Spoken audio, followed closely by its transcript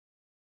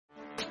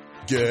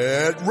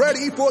Get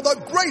ready for the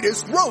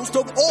greatest roast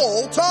of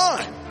all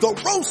time.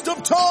 The Roast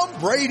of Tom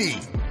Brady.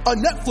 A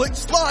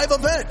Netflix live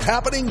event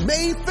happening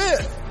May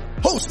 5th.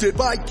 Hosted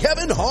by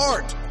Kevin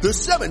Hart. The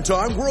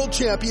 7-time world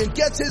champion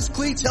gets his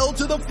cleats held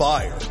to the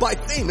fire by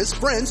famous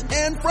friends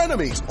and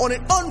frenemies on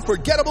an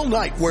unforgettable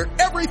night where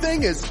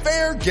everything is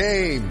fair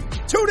game.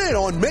 Tune in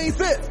on May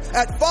 5th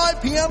at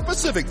 5 p.m.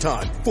 Pacific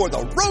time for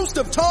the Roast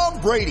of Tom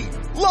Brady.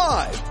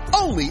 Live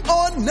only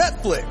on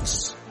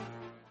Netflix.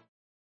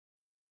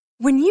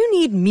 When you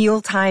need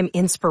mealtime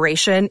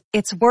inspiration,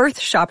 it's worth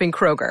shopping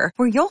Kroger,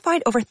 where you'll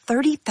find over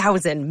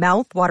 30,000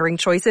 mouth-watering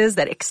choices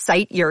that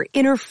excite your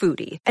inner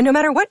foodie. And no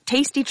matter what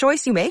tasty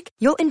choice you make,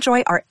 you'll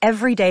enjoy our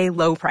everyday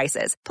low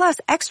prices, plus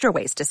extra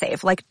ways to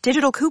save, like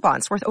digital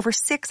coupons worth over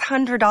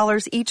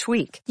 $600 each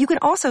week. You can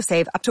also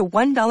save up to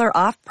 $1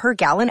 off per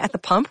gallon at the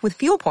pump with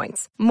fuel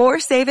points.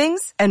 More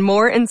savings and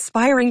more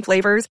inspiring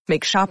flavors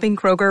make shopping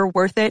Kroger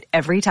worth it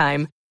every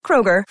time.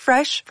 Kroger,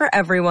 fresh for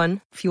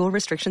everyone. Fuel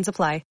restrictions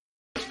apply.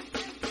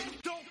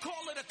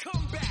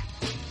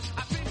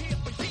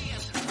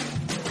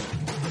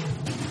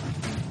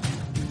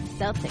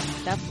 Celtic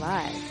Stuff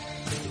Live.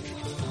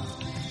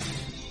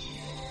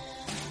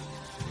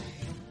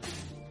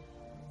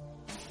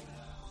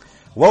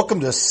 Welcome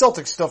to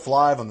Celtic Stuff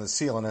Live on the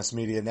CLNS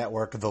Media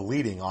Network, the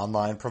leading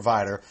online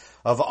provider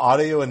of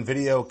audio and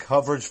video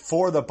coverage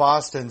for the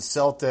Boston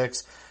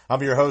Celtics.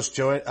 I'm your host,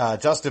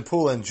 Justin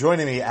Poulin.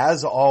 Joining me,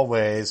 as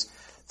always,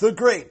 the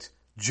great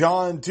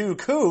John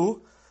Duke,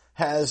 who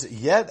has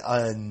yet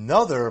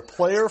another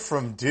player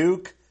from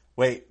Duke.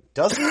 Wait.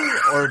 Does he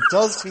or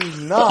does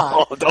he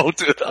not? Oh, don't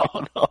do that.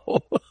 Oh, no.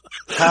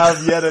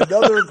 Have yet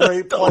another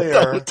great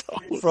player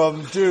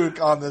from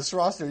Duke on this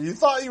roster. You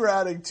thought you were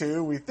adding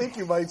two. We think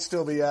you might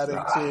still be adding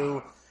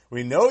two.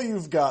 We know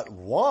you've got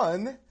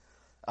one.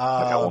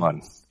 I got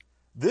one.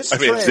 This I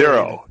mean, trade,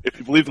 zero. If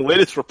you believe the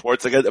latest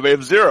reports, I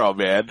have zero,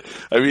 man.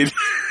 I mean,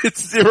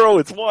 it's zero,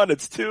 it's one,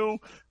 it's two.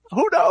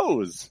 Who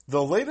knows?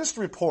 The latest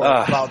report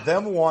about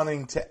them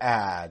wanting to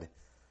add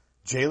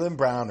Jaylen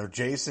Brown or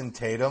Jason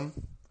Tatum.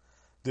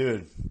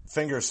 Dude,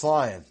 fingers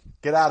flying.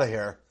 Get out of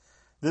here.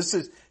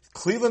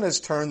 Cleveland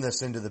has turned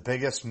this into the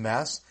biggest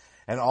mess,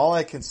 and all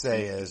I can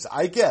say is,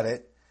 I get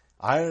it.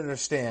 I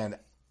understand.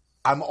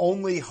 I'm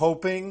only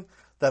hoping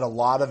that a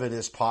lot of it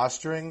is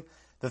posturing.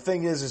 The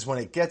thing is when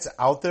it gets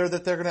out there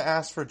that they're going to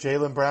ask for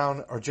Jaylen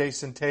Brown or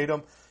Jason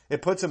Tatum,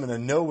 it puts them in a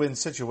no-win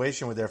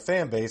situation with their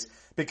fan base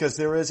because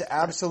there is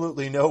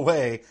absolutely no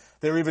way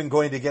they're even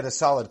going to get a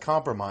solid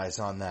compromise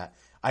on that.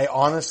 I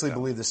honestly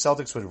believe the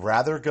Celtics would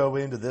rather go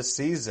into this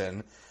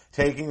season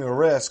taking a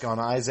risk on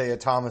Isaiah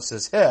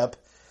Thomas's hip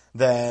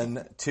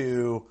than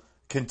to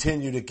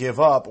continue to give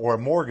up or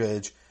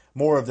mortgage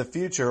more of the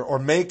future or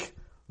make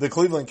the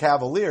Cleveland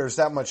Cavaliers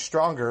that much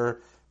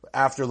stronger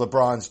after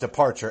LeBron's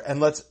departure. And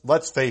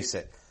let's face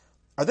it,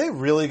 are they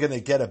really going to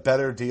get a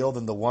better deal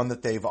than the one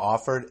that they've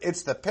offered?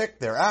 It's the pick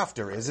they're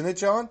after, isn't it,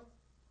 John?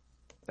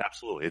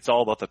 Absolutely. It's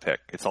all about the pick.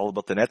 It's all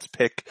about the Nets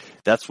pick.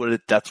 That's what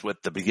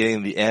the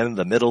beginning, the end,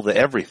 the middle, the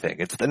everything.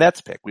 It's the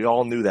Nets pick. We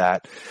all knew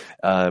that,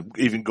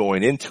 even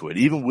going into it.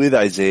 Even with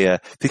Isaiah,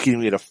 thinking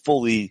we had a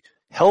fully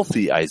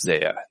healthy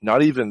Isaiah.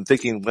 Not even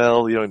thinking,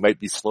 well, he might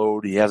be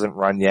slowed. He hasn't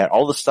run yet.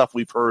 All the stuff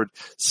we've heard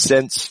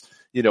since,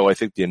 I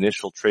think the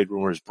initial trade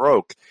rumors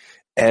broke.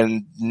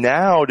 And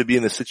now to be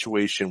in the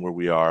situation where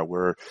we are,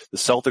 where the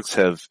Celtics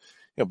have,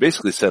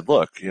 basically said,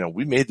 look,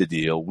 we made the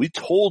deal. We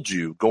told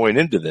you going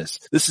into this.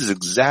 This is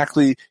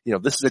exactly,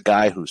 this is a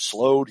guy who's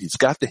slowed. He's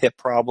got the hip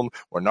problem.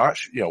 We're not,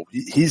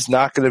 he's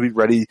not going to be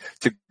ready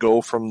to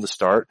go from the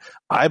start.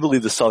 I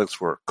believe the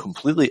Celtics were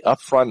completely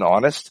upfront and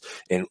honest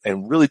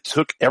and really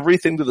took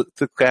everything to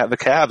the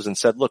Cavs and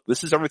said, look,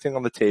 this is everything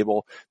on the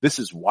table. This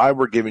is why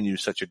we're giving you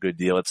such a good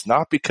deal. It's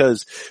not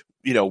because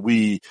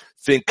we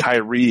think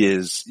Kyrie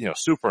is,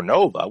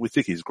 supernova. We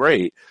think he's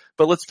great.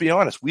 But let's be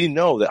honest. We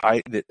know that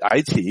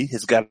IT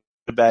has got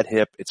a bad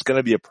hip. It's going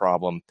to be a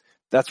problem.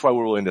 That's why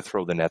we're willing to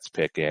throw the Nets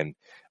pick in.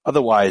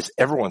 Otherwise,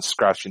 everyone's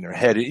scratching their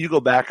head. You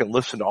go back and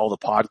listen to all the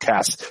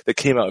podcasts that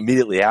came out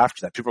immediately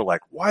after that. People are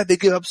like, why'd they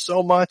give up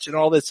so much and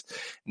all this?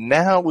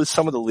 Now with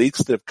some of the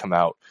leaks that have come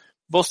out,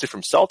 mostly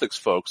from Celtics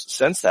folks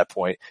since that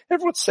point,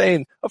 everyone's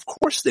saying, of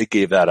course they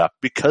gave that up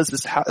because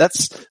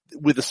that's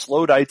with the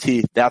slowed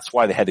IT. That's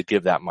why they had to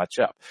give that much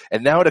up.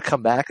 And now to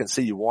come back and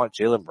say you want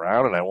Jaylen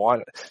Brown and I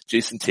want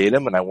Jason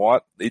Tatum and I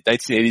want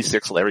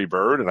 1986 Larry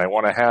Bird and I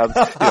want to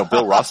have,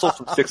 Bill Russell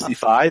from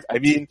 65. I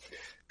mean,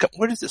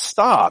 where does it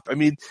stop? I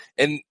mean,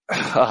 and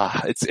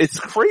it's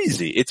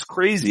crazy. It's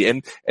crazy.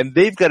 And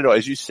they've got to know,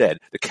 as you said,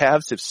 the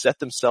Cavs have set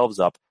themselves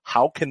up.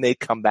 How can they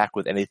come back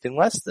with anything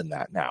less than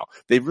that now?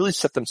 They've really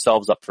set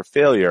themselves up for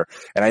failure.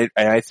 And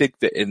I think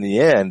that in the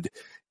end,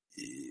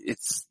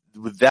 it's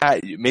with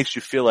that, it makes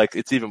you feel like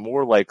it's even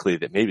more likely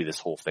that maybe this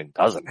whole thing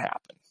doesn't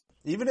happen.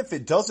 Even if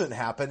it doesn't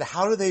happen,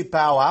 how do they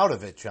bow out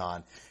of it,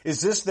 John? Is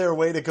this their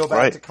way to go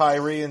back to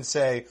Kyrie and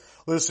say,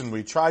 listen,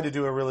 we tried to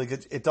do a really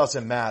good, it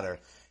doesn't matter.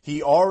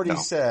 He already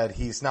said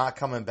he's not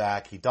coming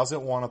back. He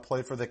doesn't want to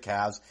play for the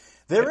Cavs.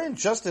 They're in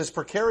just as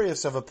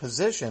precarious of a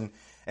position.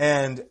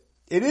 And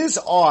it is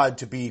odd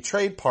to be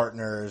trade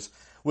partners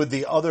with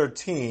the other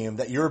team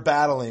that you're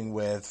battling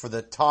with for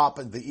the top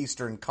of the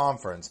Eastern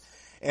Conference.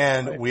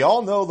 And we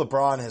all know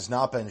LeBron has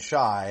not been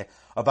shy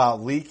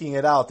about leaking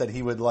it out that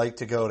he would like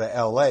to go to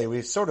LA.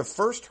 We sort of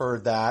first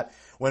heard that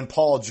when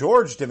Paul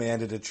George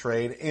demanded a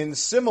trade in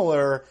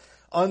similar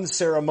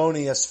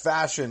unceremonious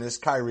fashion as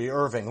Kyrie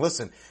Irving.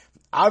 Listen,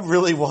 I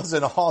really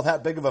wasn't all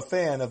that big of a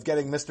fan of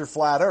getting Mr.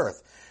 Flat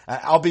Earth.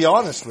 I'll be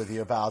honest with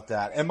you about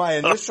that. And my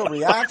initial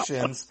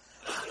reactions,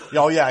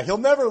 oh yeah, he'll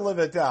never live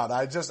it down.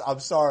 I'm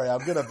sorry.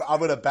 I'm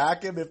gonna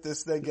back him if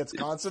this thing gets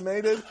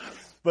consummated.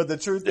 But the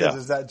truth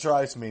is that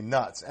drives me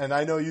nuts. And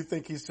I know you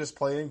think he's just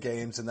playing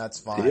games, and that's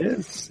fine. It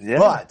is.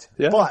 Yeah.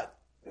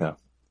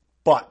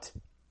 But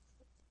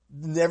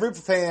every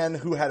fan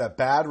who had a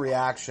bad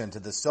reaction to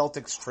the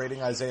Celtics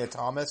trading Isaiah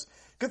Thomas,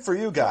 good for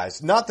you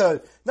guys. Not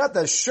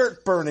the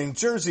shirt burning,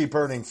 jersey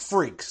burning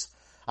freaks.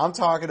 I'm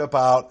talking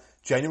about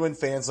genuine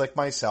fans like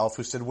myself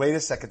who said, wait a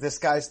second, this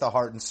guy's the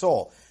heart and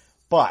soul.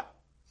 But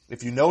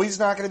if you know he's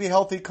not going to be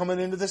healthy coming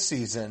into the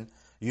season,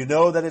 you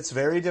know that it's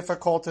very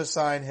difficult to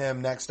sign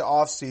him next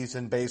off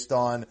season based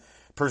on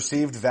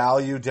perceived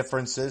value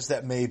differences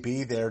that may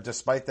be there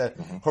despite the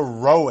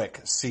heroic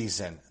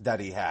season that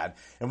he had.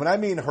 And when I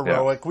mean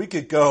heroic, we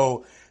could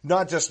go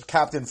not just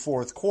captain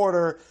fourth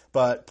quarter,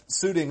 but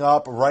suiting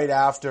up right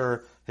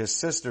after his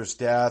sister's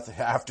death,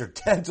 after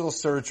dental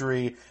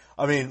surgery.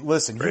 I mean,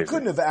 listen, you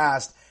couldn't have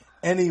asked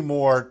any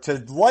more. To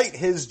light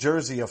his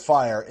jersey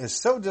afire is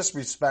so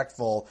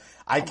disrespectful.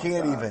 I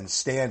can't even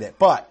stand it.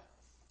 But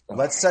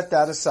let's set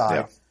that aside.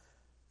 Yeah.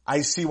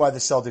 I see why the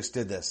Celtics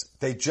did this.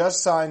 They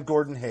just signed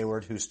Gordon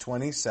Hayward, who's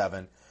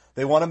 27.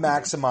 They want to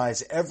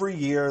maximize every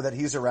year that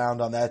he's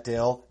around on that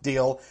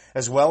deal,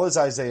 as well as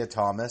Isaiah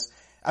Thomas.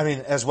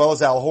 As well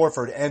as Al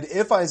Horford. And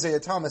if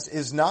Isaiah Thomas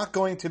is not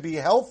going to be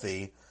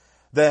healthy,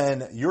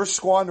 then you're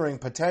squandering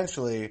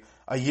potentially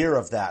a year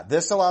of that.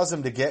 This allows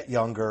them to get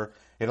younger.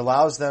 It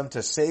allows them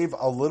to save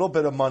a little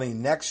bit of money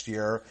next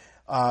year.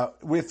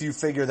 If you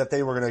figure that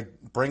they were going to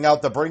bring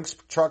out the Brinks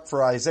truck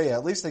for Isaiah,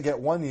 at least they get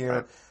 1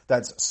 year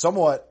that's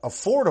somewhat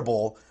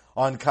affordable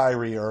on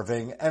Kyrie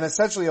Irving and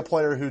essentially a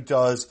player who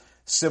does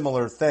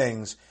similar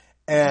things.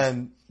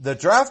 And the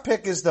draft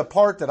pick is the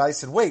part that I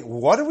said, wait,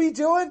 what are we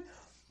doing?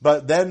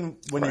 But then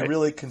when you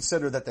really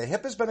consider that the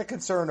hip has been a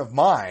concern of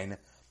mine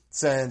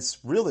since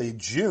really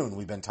June,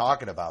 we've been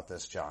talking about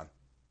this, John.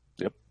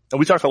 Yep. And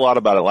we talked a lot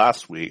about it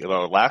last week,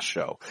 about our last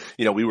show.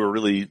 We were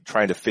really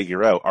trying to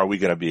figure out, are we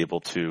going to be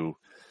able to,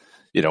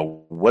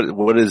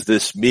 what does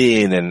this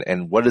mean?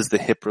 And what is the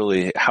hip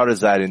really, how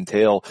does that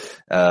entail,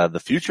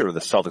 the future of the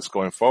Celtics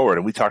going forward?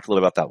 And we talked a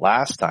little about that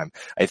last time.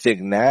 I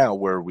think now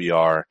where we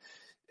are,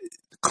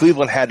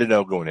 Cleveland had to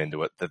know going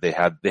into it that they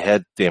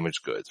had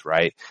damaged goods,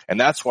 right? And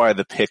that's why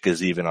the pick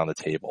is even on the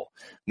table.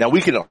 Now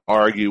we can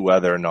argue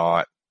whether or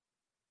not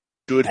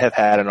should have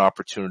had an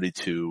opportunity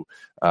to,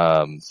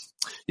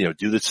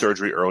 do the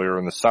surgery earlier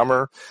in the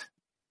summer.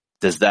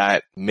 Does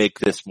that make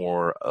this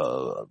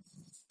more,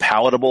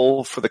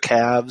 palatable for the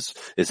Cavs?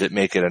 Does it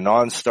make it a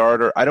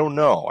non-starter? I don't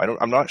know.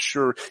 I'm not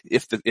sure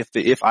if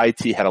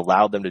IT had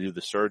allowed them to do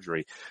the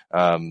surgery.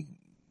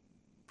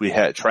 We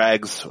had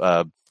Trags,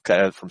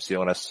 from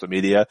CLNS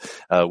Media,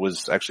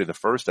 was actually the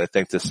first, I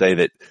think, to say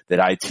that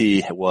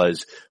IT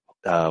was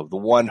the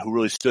one who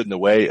really stood in the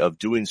way of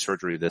doing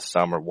surgery this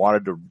summer,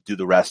 wanted to do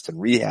the rest and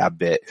rehab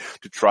bit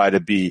to try to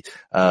be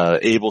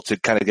able to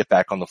kind of get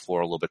back on the floor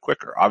a little bit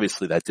quicker.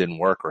 Obviously that didn't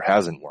work or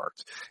hasn't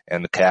worked,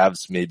 and the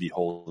Cavs may be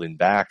holding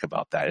back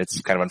about that.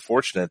 It's kind of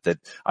unfortunate that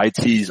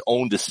IT's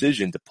own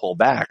decision to pull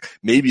back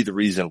may be the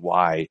reason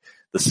why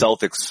the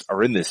Celtics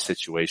are in this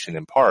situation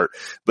in part.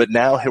 But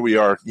now here we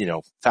are,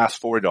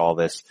 fast forward to all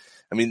this.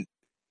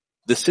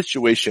 The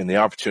situation, the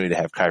opportunity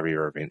to have Kyrie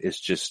Irving is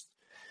just,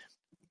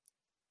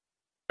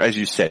 as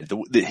you said,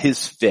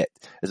 his fit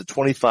as a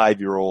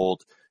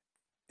 25-year-old,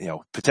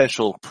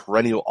 potential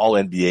perennial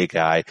all-NBA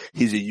guy.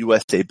 He's a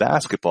USA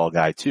basketball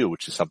guy too,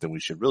 which is something we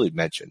should really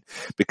mention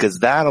because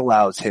that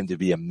allows him to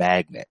be a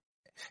magnet.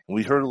 And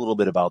we heard a little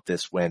bit about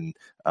this when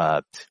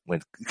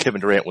Kevin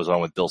Durant was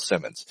on with Bill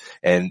Simmons,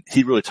 and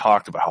he really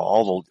talked about how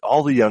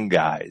all the young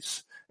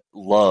guys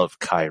love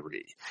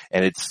Kyrie.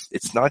 And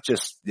it's not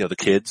just, the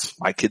kids.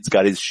 My kid's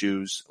got his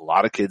shoes. A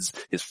lot of kids,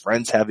 his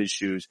friends have his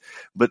shoes,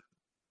 but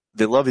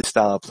they love his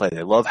style of play.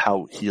 They love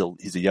how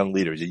he's a young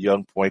leader. He's a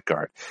young point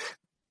guard.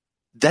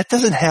 That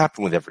doesn't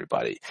happen with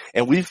everybody.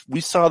 And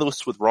we saw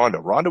this with Rondo.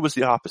 Rondo was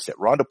the opposite.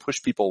 Rondo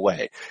pushed people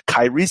away.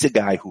 Kyrie's a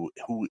guy who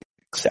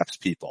accepts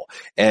people.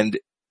 And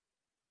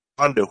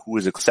Rondo, who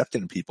is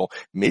accepting people,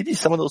 maybe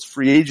some of those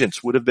free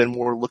agents would have been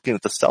more looking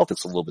at the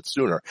Celtics a little bit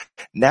sooner.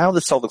 Now the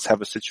Celtics have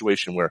a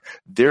situation where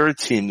they're a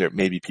team that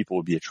maybe people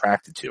would be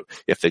attracted to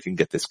if they can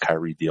get this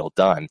Kyrie deal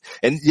done.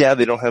 And yeah,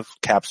 they don't have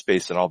cap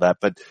space and all that,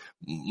 but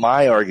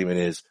my argument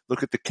is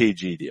look at the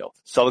KG deal.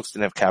 Celtics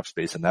didn't have cap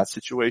space in that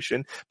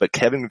situation, but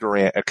Kevin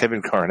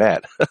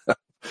Garnett,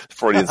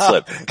 Freudian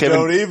slip.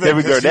 Kevin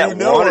Garnett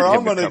know where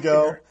I'm going to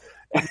go.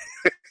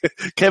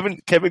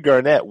 Kevin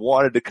Garnett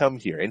wanted to come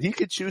here, and he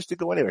could choose to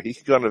go anywhere. He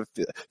could go to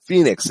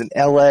Phoenix and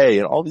LA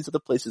and all these other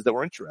places that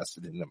were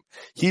interested in him.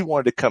 He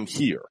wanted to come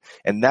here,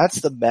 and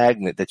that's the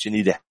magnet that you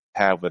need to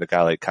have with a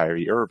guy like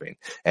Kyrie Irving.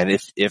 And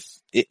if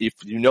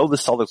you know the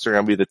Celtics are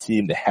going to be the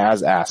team that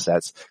has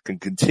assets, can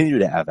continue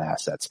to have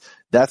assets,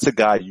 that's a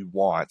guy you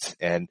want.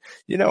 And,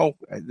 you know,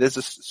 there's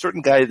a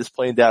certain guy that's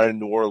playing down in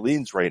New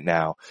Orleans right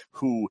now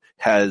who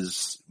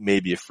has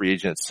maybe a free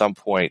agent at some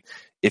point.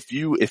 If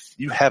you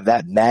have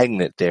that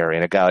magnet there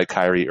in a guy like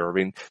Kyrie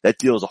Irving, that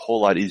deal is a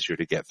whole lot easier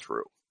to get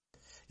through.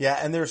 Yeah,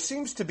 and there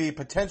seems to be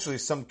potentially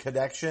some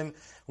connection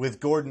with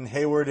Gordon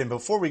Hayward. And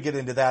before we get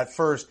into that,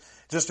 first,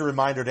 just a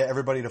reminder to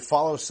everybody to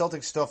follow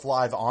Celtic Stuff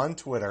Live on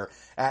Twitter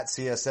at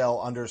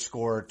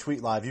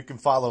 @CSL_tweetlive. You can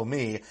follow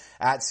me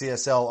at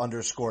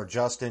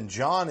 @CSL_Justin.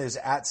 John is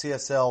at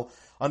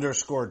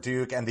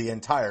 @CSL_Duke, and the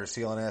entire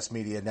CLNS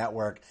Media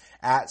Network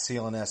at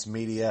CLNS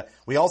Media.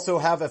 We also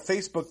have a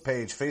Facebook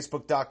page,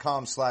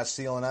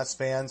 facebook.com/CLNS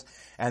fans,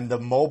 and the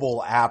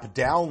mobile app.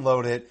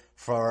 Download it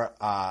for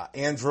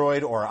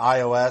Android or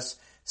iOS.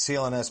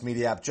 CLNS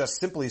Media app. Just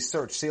simply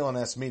search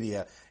CLNS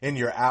Media in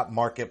your app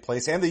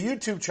marketplace, and the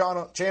YouTube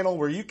channel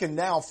where you can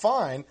now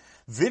find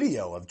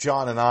video of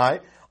John and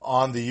I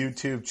on the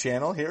YouTube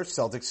channel here.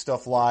 Celtic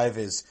Stuff Live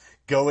is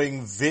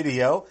going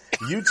video.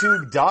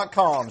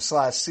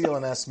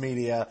 YouTube.com/CLNS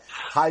Media.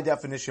 High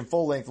definition,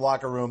 full length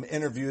locker room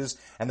interviews,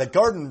 and the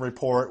Garden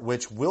Report,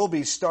 which will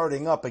be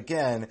starting up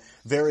again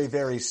very,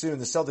 very soon.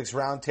 The Celtics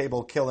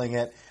Roundtable killing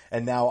it.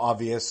 And now,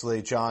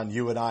 obviously, John,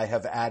 you and I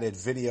have added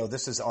video.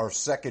 This is our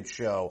second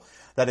show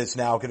that is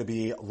now going to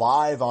be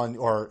live on,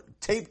 or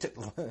taped,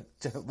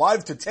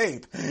 live to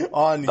tape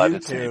on live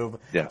YouTube.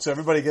 Tape. Yeah. So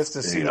everybody gets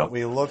to see what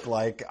we look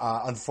like.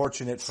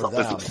 Unfortunate for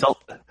them.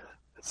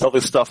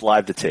 Celtic Stuff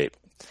Live to tape.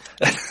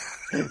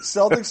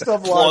 Celtic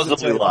Stuff Live to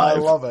tape. Live. I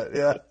love it.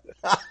 Yeah.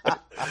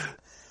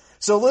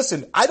 So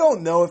listen, I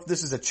don't know if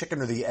this is a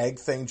chicken or the egg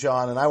thing,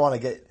 John, and I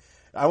want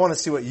to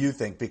see what you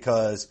think,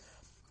 because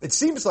it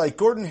seems like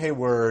Gordon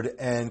Hayward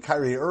and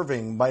Kyrie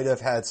Irving might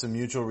have had some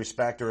mutual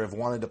respect or have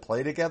wanted to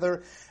play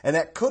together. And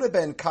that could have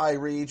been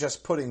Kyrie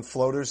just putting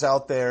floaters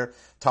out there,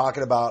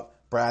 talking about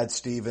Brad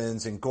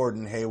Stevens and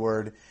Gordon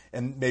Hayward,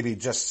 and maybe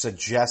just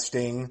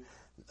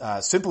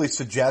simply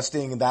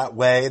suggesting that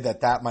way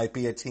that might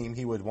be a team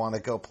he would want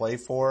to go play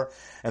for.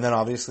 And then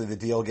obviously the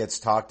deal gets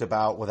talked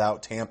about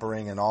without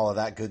tampering and all of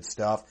that good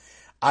stuff.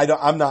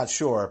 I'm not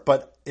sure,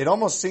 but it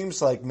almost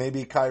seems like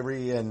maybe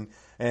Kyrie and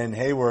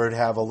Hayward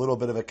have a little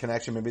bit of a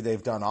connection. Maybe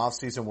they've done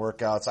off-season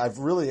workouts. I've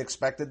really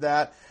expected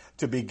that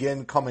to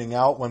begin coming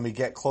out when we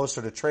get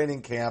closer to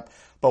training camp,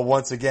 but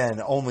once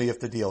again, only if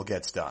the deal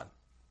gets done.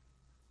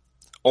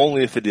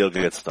 Only if the deal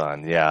gets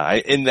done, yeah.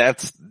 And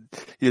that's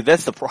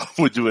the problem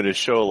with doing a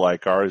show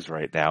like ours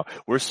right now.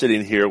 We're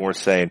sitting here and we're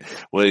saying,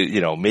 well,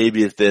 you know,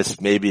 maybe it's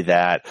this, maybe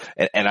that.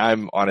 And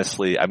I'm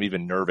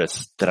even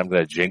nervous that I'm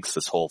going to jinx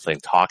this whole thing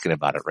talking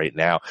about it right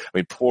now. I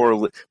mean,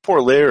 poor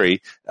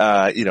Larry,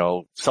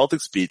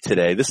 Celtics beat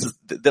today. This is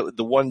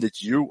the one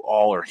that you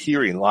all are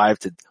hearing live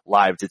to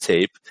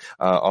tape,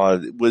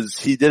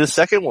 he did a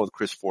second one with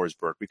Chris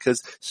Forsberg,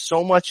 because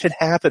so much had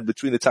happened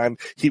between the time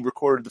he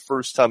recorded the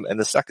first time and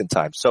the second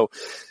time. So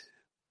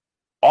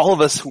all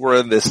of us who are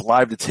in this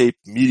live to tape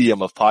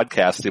medium of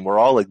podcasting, we're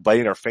all like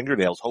biting our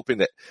fingernails, hoping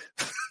that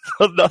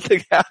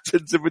nothing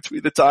happens in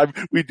between the time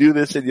we do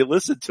this and you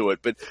listen to it.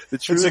 But the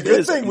truth is, it's a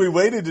good thing we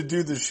waited to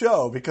do the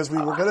show, because we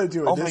were going to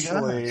do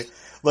initially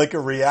like a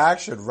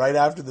reaction right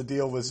after the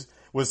deal was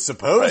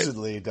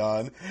supposedly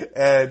done.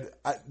 And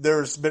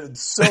there's been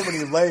so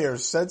many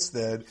layers since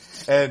then,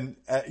 and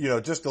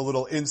just a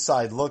little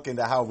inside look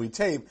into how we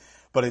tape.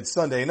 But it's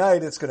Sunday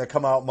night. It's going to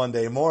come out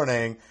Monday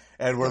morning.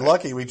 And we're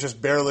lucky we just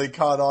barely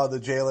caught on the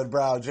Jaylen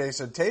Brown,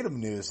 Jason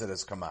Tatum news that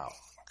has come out.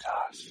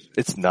 Gosh,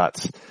 it's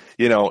nuts.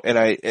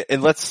 I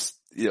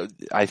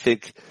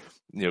think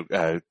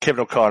Kevin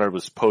O'Connor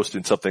was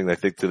posting something, I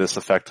think, to this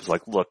effect. It was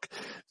like, look,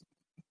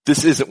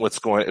 this isn't what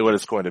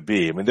it's going to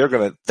be. I mean,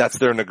 that's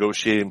their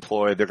negotiating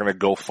ploy. They're going to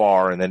go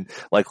far, and then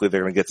likely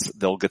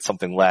they'll get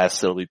something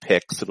less. It'll be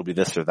picks. It'll be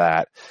this or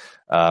that.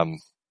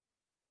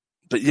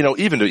 But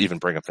even to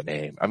bring up the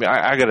name, I mean,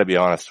 I got to be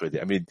honest with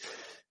you. I mean,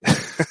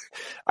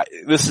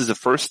 this is a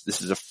first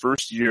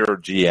year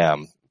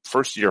GM,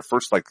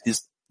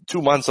 he's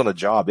 2 months on the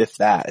job, if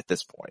that, at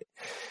this point.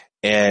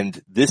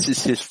 And this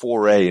is his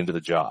foray into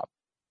the job,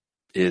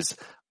 is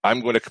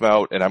I'm going to come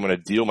out and I'm going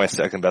to deal my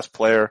second best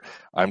player.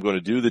 I'm going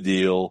to do the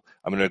deal.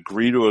 I'm going to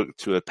agree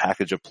to a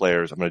package of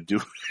players. I'm going to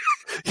do,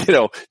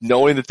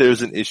 knowing that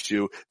there's an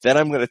issue. Then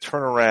I'm going to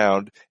turn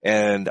around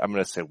and I'm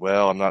going to say,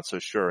 well, I'm not so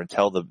sure, and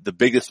tell the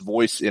biggest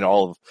voice in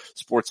all of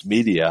sports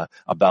media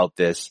about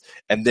this,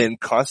 and then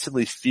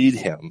constantly feed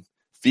him,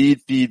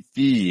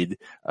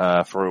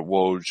 for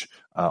Woj,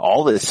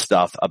 all this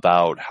stuff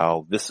about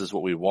how this is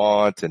what we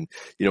want. And,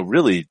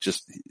 really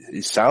just,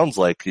 he sounds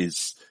like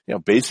he's,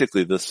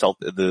 basically the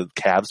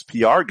Cavs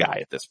PR guy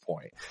at this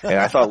point. And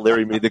I thought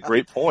Larry made a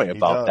great point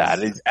about that.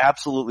 And he's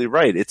absolutely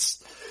right.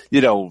 It's,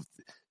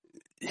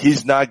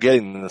 he's not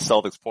getting the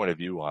Celtics point of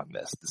view on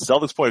this. The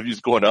Celtics point of view is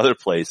going other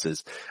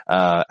places.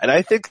 And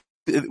I think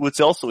what's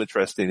also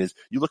interesting is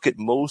you look at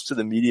most of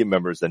the media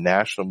members, the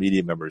national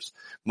media members,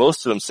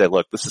 most of them say,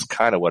 look, this is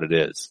kind of what it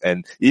is.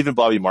 And even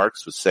Bobby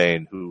Marks was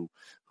saying, who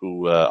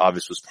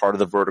obviously was part of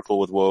the vertical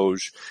with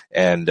Woj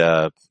and,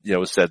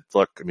 said,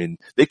 look, I mean,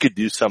 they could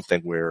do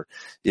something where,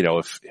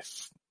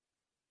 if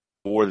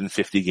more than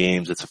 50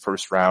 games, it's a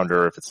first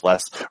rounder, if it's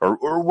less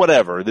or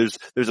whatever, there's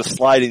a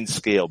sliding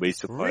scale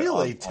basically.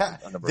 Really?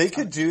 They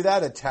could do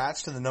that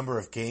attached to the number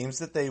of games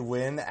that they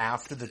win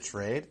after the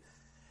trade?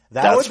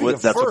 That's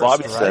what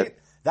Bobby said.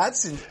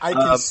 I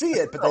can see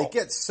it, but they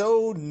get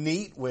so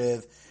neat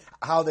with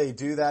how they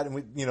do that.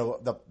 And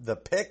the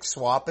pick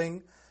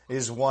swapping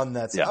is one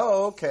that's,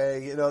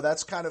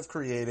 that's kind of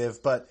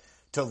creative, but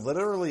to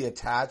literally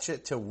attach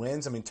it to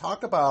wins. I mean,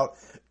 talk about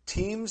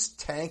teams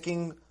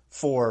tanking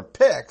for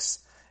picks,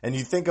 and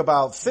you think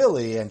about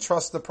Philly and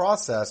trust the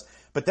process,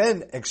 but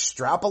then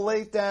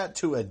extrapolate that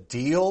to a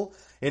deal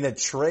in a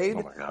trade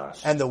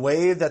and the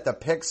way that the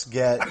picks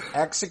get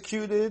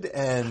executed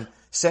and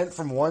sent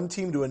from one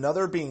team to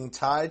another being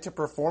tied to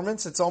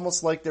performance. It's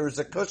almost like there's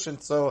a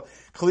cushion. So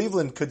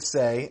Cleveland could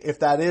say, if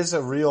that is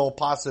a real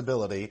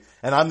possibility,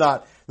 and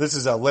this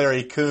is a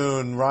Larry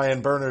Kuhn,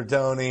 Ryan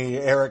Bernardoni,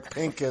 Eric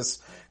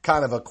Pincus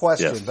kind of a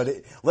question, but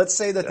let's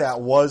say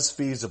that was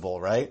feasible,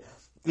 right?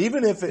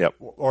 Even if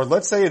or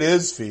let's say it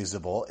is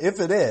feasible, if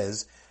it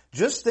is,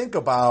 just think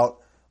about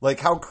like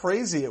how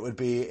crazy it would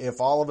be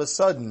if all of a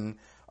sudden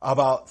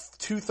about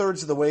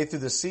 2/3 of the way through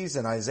the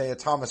season, Isaiah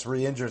Thomas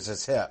re-injures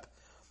his hip.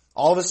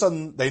 All of a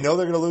sudden, they know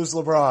they're going to lose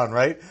LeBron,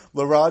 right?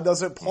 LeBron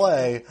doesn't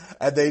play,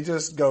 and they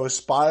just go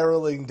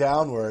spiraling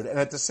downward. And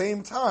at the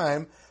same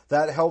time,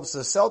 that helps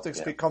the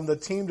Celtics become the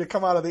team to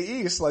come out of the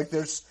East. Like,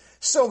 there's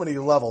so many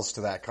levels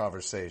to that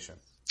conversation.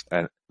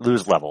 And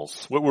lose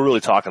levels. We're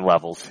really talking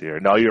levels here.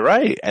 No, you're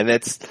right. And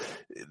that's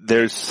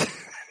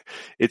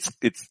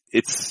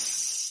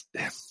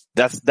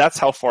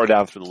how far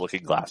down through the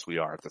looking glass we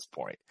are at this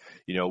point.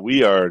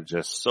 We are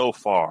just so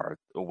far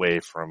away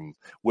from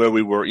where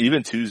we were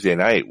even Tuesday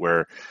night,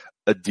 where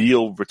a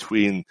deal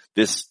between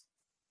this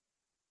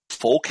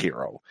folk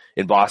hero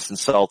in Boston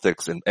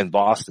Celtics and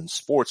Boston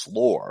sports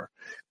lore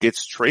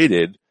gets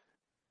traded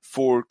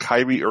for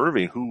Kyrie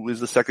Irving, who is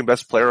the second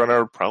best player on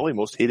our probably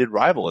most hated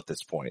rival at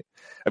this point.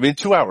 I mean,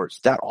 2 hours,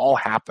 that all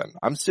happened.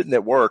 I'm sitting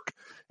at work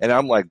and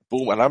I'm like,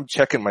 boom, and I'm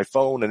checking my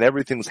phone and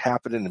everything's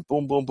happening and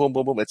boom, boom, boom,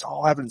 boom, boom. It's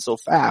all happening so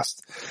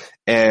fast.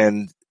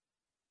 And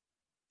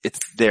it's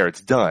there, it's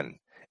done.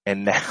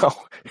 And now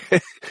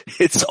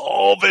it's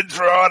all been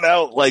drawn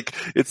out. Like,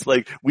 it's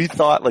like we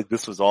thought like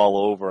this was all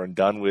over and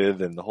done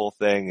with and the whole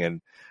thing.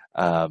 And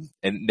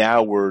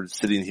now we're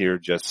sitting here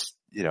just,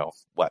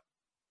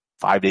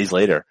 5 days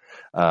later,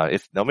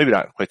 maybe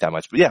not quite that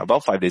much, but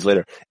about 5 days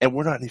later, and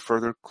we're not any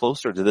further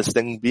closer to this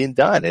thing being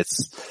done.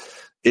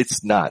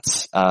 It's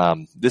nuts.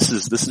 This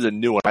is a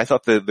new one. I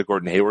thought the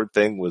Gordon Hayward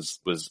thing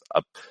was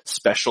a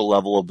special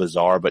level of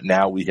bizarre, but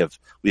now we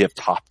have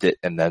topped it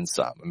and then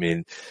some. I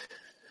mean,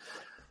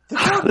 the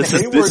Gordon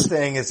Hayward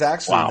thing is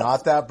actually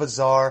not that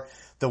bizarre.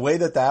 The way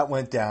that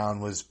went down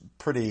was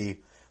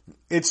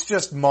it's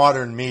just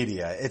modern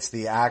media. It's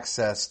the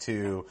access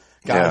to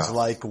guys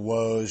like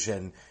Woj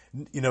and,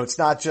 it's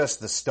not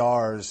just the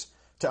stars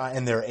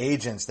and their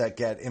agents that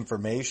get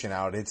information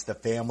out. It's the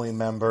family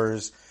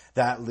members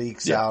that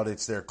leaks out.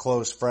 It's their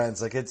close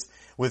friends. Like it's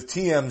with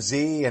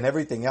TMZ and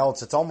everything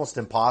else, it's almost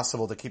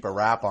impossible to keep a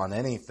wrap on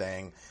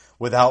anything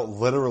without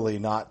literally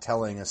not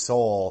telling a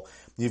soul.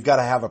 You've got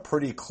to have a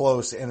pretty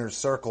close inner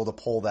circle to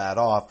pull that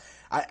off.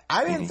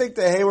 I didn't think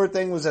the Hayward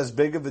thing was as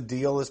big of a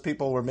deal as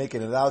people were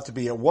making it out to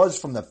be. It was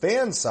from the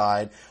fan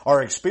side.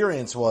 Our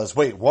experience was,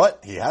 wait,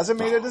 what? He hasn't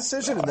made a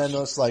decision? And then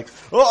it's like,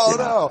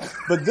 no.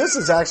 But this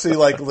is actually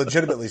like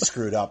legitimately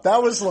screwed up.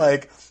 That was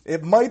like,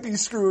 it might be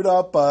screwed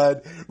up,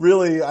 but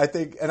really I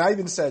think, and I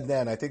even said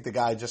then, I think the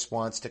guy just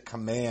wants to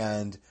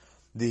command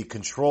the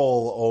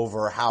control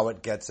over how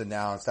it gets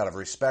announced out of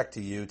respect to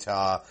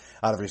Utah,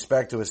 out of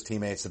respect to his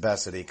teammates the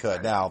best that he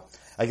could. Now,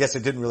 I guess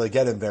it didn't really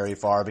get him very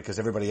far because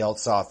everybody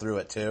else saw through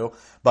it too.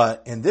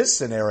 But in this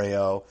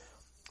scenario,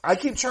 I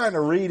keep trying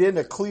to read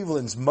into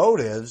Cleveland's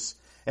motives,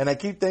 and I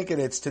keep thinking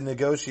it's to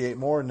negotiate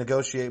more,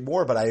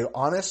 but I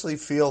honestly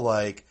feel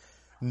like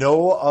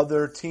no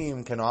other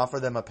team can offer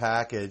them a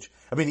package.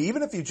 I mean,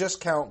 even if you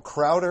just count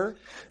Crowder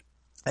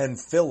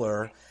and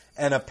filler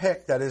and a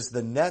pick that is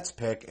the Nets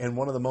pick in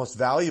one of the most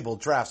valuable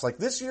drafts. Like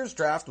this year's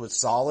draft was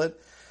solid,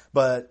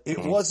 but it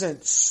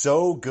wasn't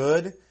so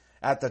good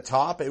at the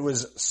top. It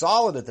was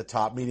solid at the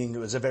top, meaning it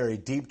was a very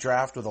deep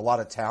draft with a lot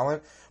of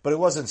talent, but it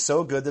wasn't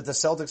so good that the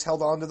Celtics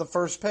held on to the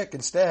first pick.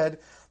 Instead,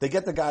 they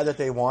get the guy that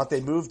they want.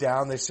 They move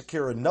down. They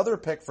secure another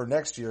pick for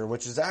next year,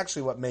 which is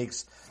actually what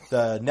makes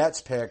the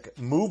Nets pick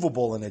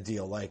movable in a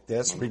deal like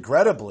this,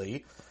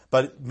 regrettably,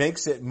 but it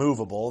makes it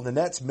movable. The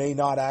Nets may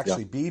not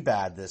actually be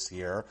bad this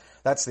year.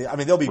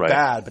 They'll be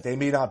bad, but they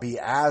may not be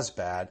as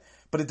bad.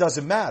 But it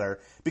doesn't matter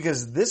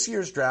because this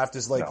year's draft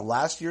is like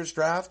last year's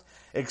draft,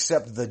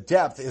 except the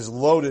depth is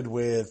loaded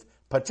with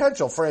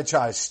potential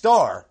franchise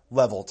star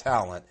level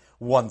talent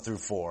 1 through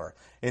 4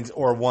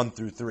 or 1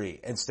 through 3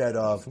 instead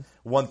of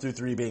 1 through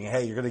 3 being,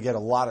 hey, you're going to get a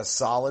lot of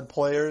solid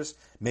players,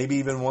 maybe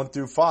even 1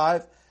 through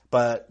 5,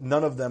 but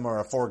none of them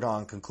are a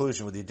foregone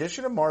conclusion. With the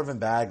addition of Marvin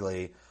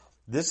Bagley,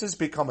 this has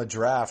become a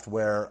draft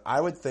where I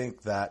would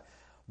think that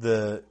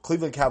the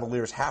Cleveland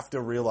Cavaliers have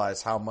to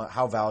realize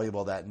how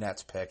valuable that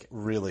Nets pick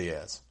really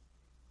is.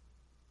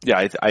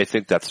 Yeah, I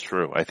think that's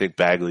true. I think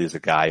Bagley is a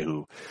guy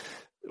who,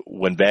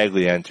 when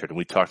Bagley entered, and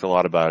we talked a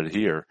lot about it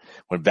here,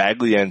 when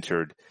Bagley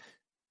entered,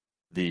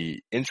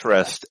 the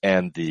interest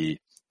and the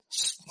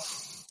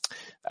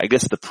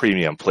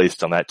premium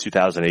placed on that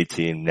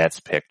 2018 Nets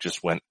pick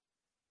just went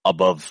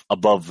above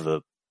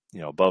the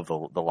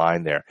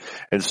line there.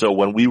 And so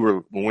when we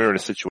were in a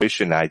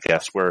situation, I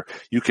guess, where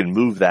you can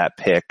move that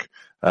pick,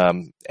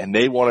 and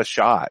they want a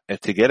shot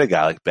to get a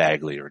guy like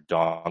Bagley or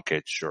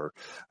Doncic or,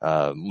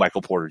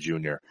 Michael Porter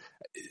Jr.,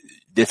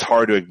 it's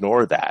hard to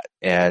ignore that.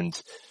 And,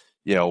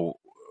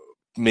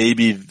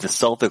 maybe the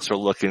Celtics are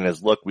looking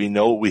as, look, we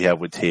know what we have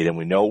with Tatum,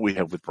 we know what we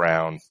have with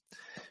Brown.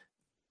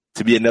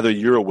 To be another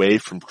year away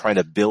from trying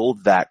to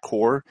build that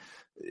core,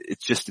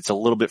 it's a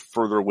little bit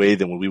further away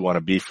than what we want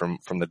to be from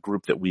the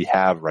group that we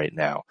have right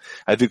now.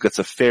 I think that's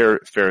a fair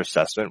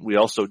assessment. We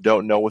also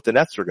don't know what the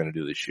Nets are going to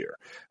do this year.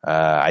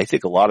 I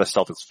think a lot of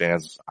Celtics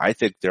fans, I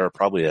think they're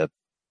probably a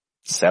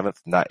 7th,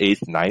 not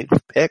 8th,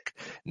 9th pick,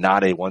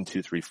 not a 1,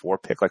 2, 3, 4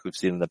 pick like we've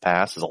seen in the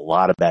past. There's a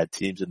lot of bad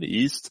teams in the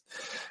East.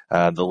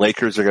 The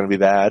Lakers are going to be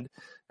bad.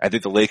 I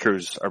think the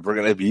Lakers are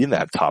going to be in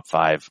that top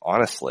 5,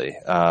 honestly.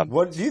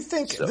 What do you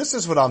think? So, this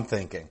is what I'm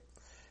thinking.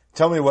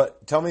 Tell me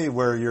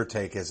where your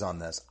take is on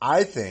this.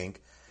 I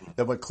think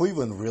that what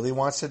Cleveland really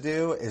wants to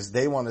do is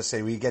they want to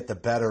say we get the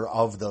better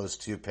of those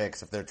 2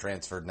 picks if they're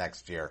transferred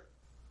next year.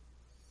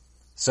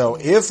 So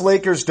if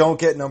Lakers don't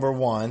get number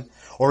 1,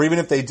 or even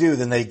if they do,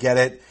 then they get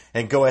it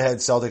and go ahead,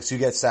 Celtics, you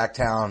get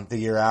Sacktown the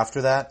year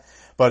after that.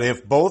 But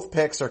if both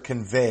picks are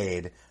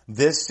conveyed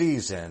this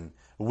season,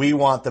 we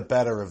want the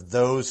better of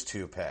those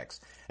 2 picks.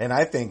 And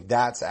I think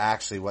that's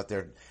actually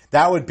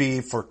that would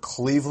be for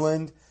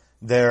Cleveland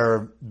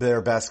their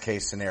best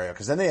case scenario.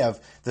 Because then they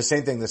have the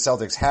same thing the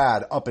Celtics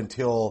had up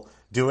until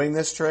doing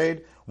this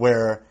trade,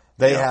 where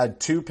they had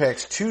 2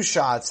 picks, 2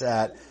 shots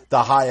at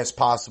the highest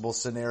possible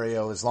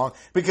scenario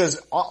because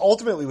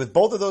ultimately with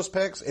both of those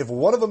picks, if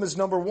one of them is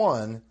number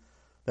 1,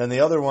 then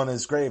the other one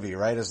is gravy,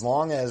 right? As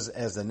long as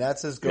the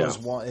Nets goes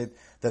 1,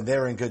 then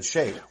they're in good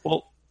shape.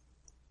 Well,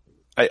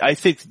 I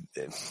think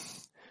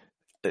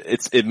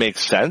it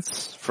makes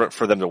sense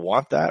for them to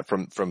want that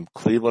from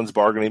Cleveland's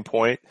bargaining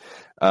point.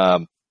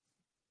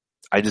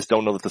 I just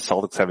don't know that the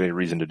Celtics have any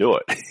reason to do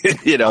it.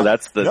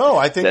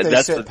 I think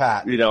they sit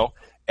pat.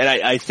 And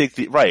I think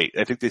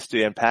I think they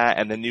stand pat,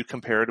 and then you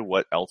compare to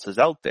what else is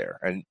out there.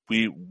 And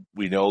we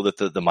know that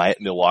the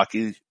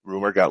Milwaukee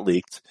rumor got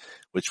leaked,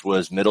 which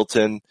was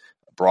Middleton,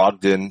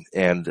 Brogdon,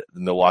 and the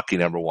Milwaukee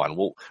number 1.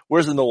 Well,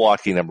 where's the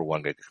Milwaukee number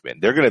 1 going to come in?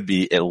 They're going to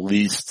be at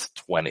least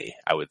 20,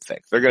 I would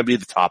think. They're going to be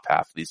the top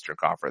half of the Eastern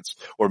Conference,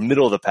 or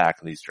middle of the pack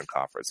in the Eastern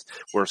Conference,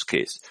 worst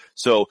case.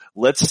 So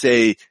let's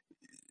say,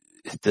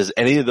 does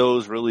any of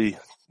those really,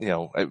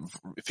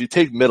 if you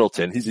take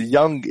Middleton, he's a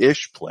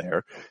young-ish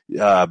player.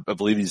 I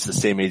believe he's the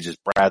same age as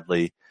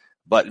Bradley,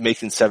 but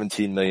making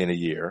 $17 million a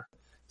year.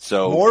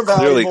 So more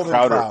valuable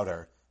than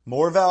Crowder.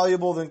 More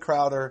valuable than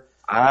Crowder.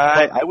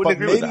 I would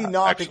agree with that. But maybe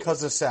not actually,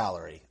 because of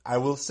salary. I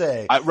will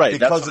say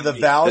because of the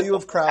value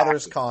of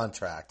Crowder's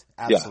contract.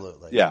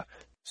 Absolutely. Yeah.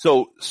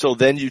 So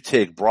then you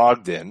take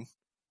Brogdon.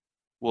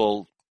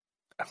 Well,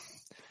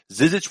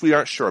 Zizic we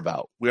aren't sure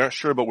about. We aren't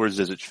sure about where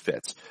Zizic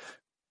fits.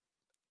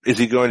 Is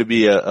he going to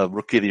be a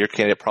rookie of the year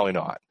candidate? Probably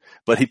not.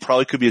 But he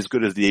probably could be as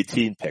good as the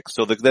 18 pick.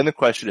 So then the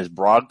question is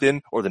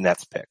Brogdon or the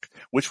Nets pick?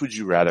 Which would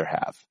you rather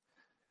have?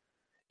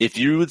 If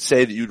you would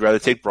say that you'd rather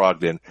take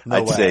Brogdon,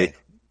 I'd say,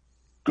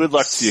 good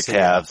luck to you,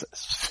 Cavs.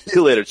 See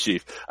you later,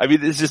 Chief. I mean,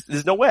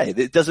 there's no way.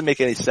 It doesn't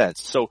make any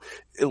sense. So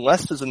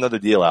unless there's another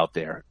deal out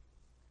there,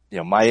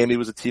 Miami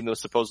was a team that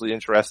was supposedly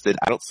interested.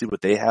 I don't see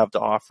what they have to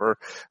offer.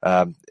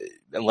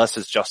 Unless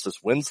it's Justice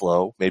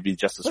Winslow, maybe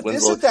Winslow.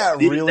 Isn't that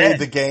really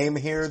the game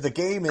here? The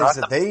game is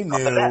that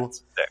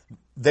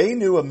they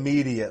knew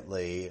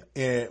immediately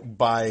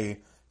by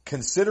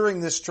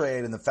considering this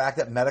trade and the fact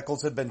that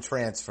medicals had been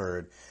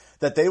transferred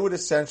that they would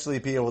essentially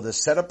be able to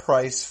set a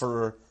price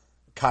for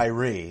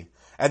Kyrie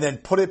and then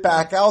put it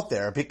back out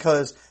there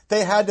because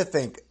they had to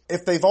think,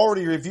 if they've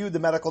already reviewed the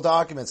medical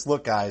documents,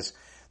 look guys,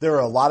 there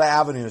are a lot of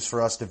avenues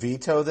for us to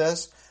veto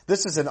this.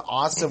 This is an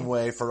awesome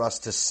way for us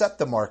to set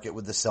the market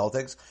with the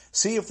Celtics,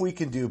 see if we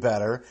can do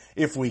better.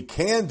 If we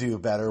can do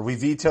better, we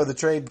veto the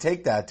trade and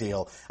take that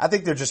deal. I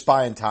think they're just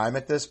buying time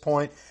at this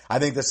point. I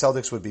think the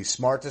Celtics would be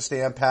smart to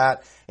stand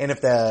pat. And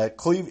if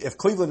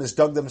Cleveland has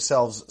dug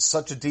themselves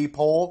such a deep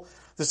hole,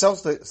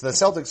 the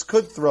Celtics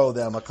could throw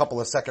them a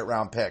couple of second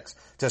round picks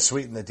to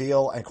sweeten the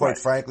deal. And quite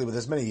frankly, with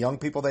as many young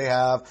people they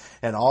have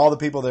and all the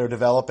people they're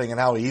developing and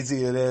how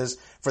easy it is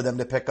for them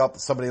to pick up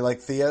somebody like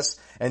Theus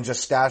and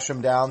just stash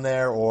him down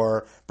there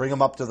or bring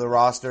him up to the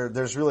roster,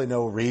 there's really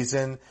no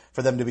reason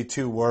for them to be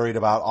too worried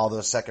about all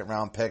those second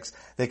round picks.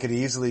 They could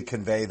easily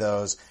convey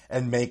those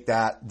and make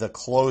that the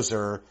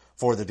closer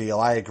for the deal.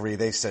 I agree.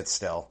 They sit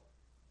still.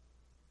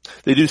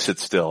 They do sit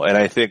still. And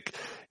I think,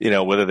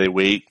 whether they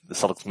wait, the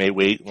Celtics may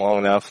wait long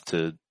enough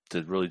to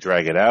really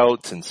drag it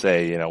out and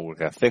say, we're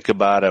going to think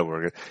about it.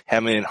 We're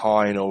hemming and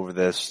hawing over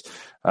this.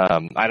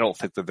 I don't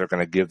think that they're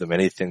going to give them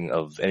anything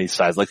of any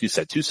size. Like you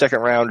said, 2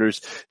 second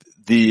rounders.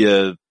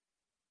 The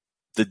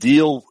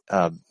deal,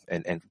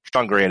 and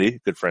Sean Grandy,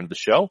 good friend of the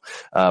show,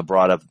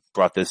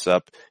 brought this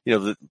up. When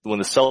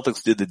the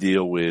Celtics did the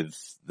deal with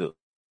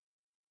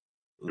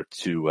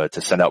to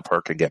send out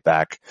Perk and get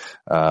back,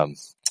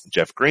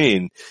 Jeff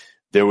Green,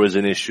 there was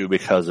an issue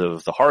because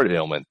of the heart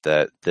ailment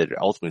that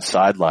ultimately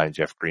sidelined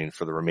Jeff Green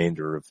for the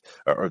remainder of,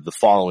 or the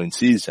following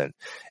season.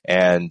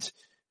 And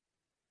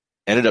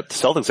the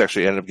Celtics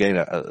actually ended up getting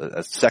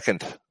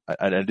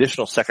an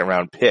additional second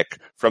round pick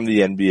from the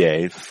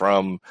NBA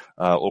from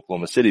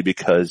Oklahoma City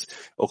because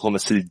Oklahoma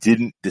City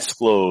didn't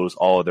disclose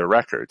all of their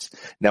records.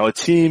 Now a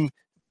team,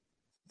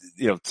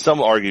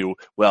 some argue,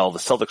 well, the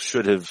Celtics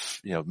should have,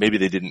 maybe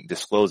they didn't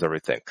disclose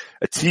everything.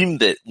 A team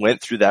that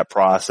went through that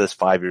process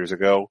 5 years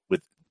ago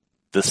with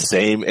the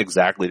same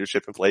exact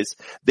leadership in place,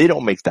 they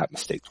don't make that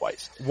mistake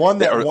twice. One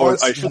that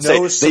wants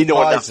no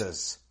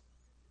surprises.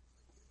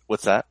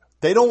 What's that?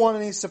 They don't want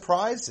any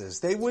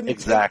surprises. They wouldn't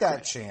take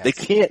that chance. They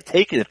can't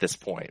take it at this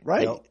point,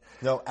 right?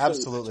 No,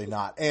 absolutely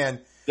not.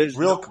 And there's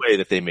no way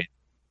that they made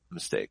a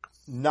mistake.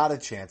 Not a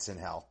chance in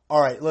hell.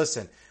 All right,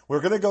 listen, we're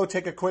going to go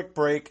take a quick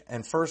break,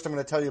 and first I'm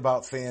going to tell you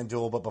about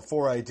FanDuel, but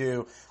before I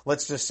do,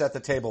 let's just set the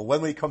table.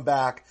 When we come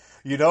back,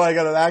 I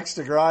got an axe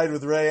to grind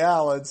with Ray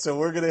Allen, so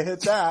we're going to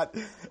hit that.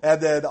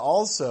 And then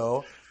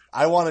also,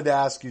 I wanted to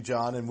ask you,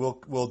 John, and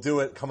we'll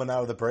do it coming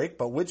out of the break,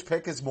 but which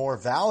pick is more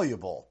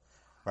valuable?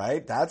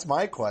 Right? That's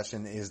my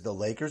question. Is the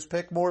Lakers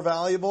pick more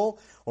valuable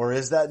or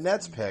is that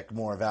Nets pick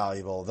more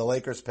valuable? The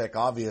Lakers pick,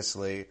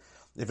 obviously,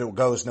 if it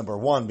goes number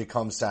 1,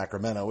 becomes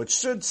Sacramento, which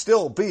should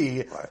still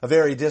be a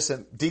very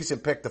decent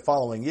pick the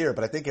following year,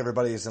 but I think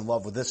everybody is in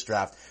love with this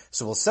draft.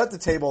 So we'll set the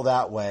table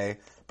that way.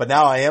 But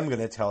now I am going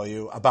to tell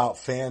you about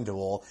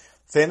FanDuel.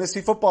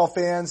 Fantasy football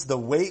fans, the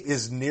wait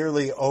is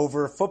nearly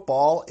over.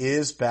 Football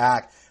is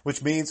back,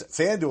 which means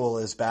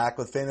FanDuel is back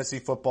with fantasy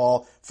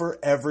football for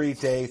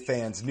everyday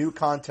fans. New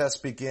contests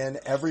begin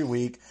every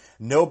week.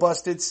 No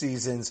busted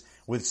seasons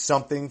with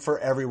something for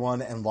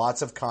everyone and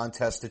lots of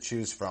contests to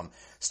choose from.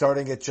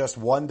 Starting at just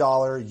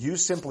 $1, you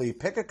simply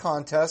pick a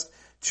contest,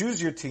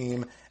 choose your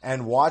team,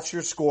 and watch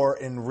your score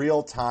in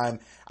real time.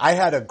 I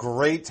had a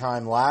great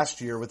time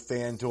last year with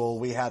FanDuel.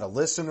 We had a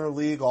listener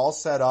league all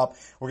set up.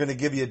 We're going to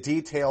give you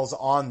details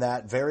on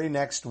that very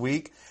next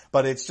week,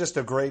 but it's just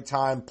a great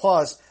time.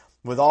 Plus,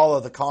 with all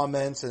of the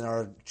comments in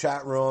our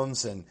chat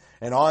rooms and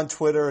on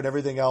Twitter and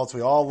everything else,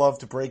 we all love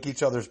to break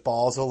each other's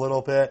balls a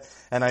little bit,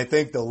 and I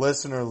think the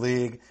listener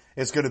league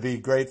is going to be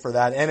great for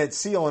that. And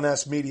it's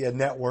CLNS Media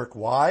Network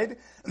wide,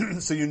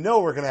 so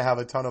we're going to have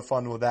a ton of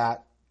fun with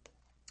that.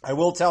 I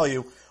will tell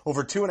you,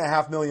 over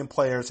 2.5 million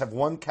players have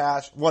won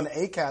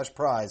a cash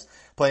prize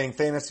playing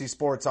fantasy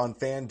sports on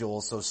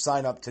FanDuel. So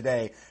sign up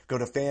today. Go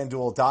to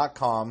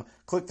FanDuel.com,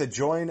 click the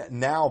Join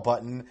Now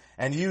button,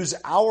 and use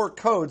our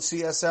code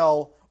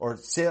CSL or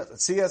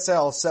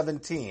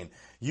CSL17.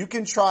 You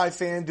can try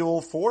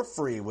FanDuel for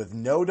free with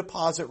no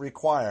deposit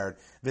required.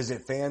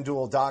 Visit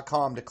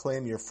FanDuel.com to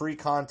claim your free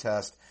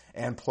contest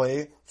and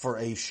play for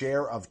a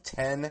share of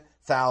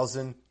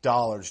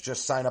 $10,000.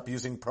 Just sign up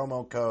using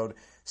promo code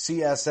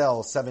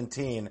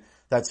CSL17.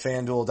 That's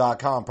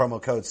FanDuel.com,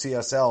 promo code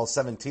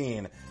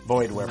CSL17,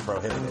 void where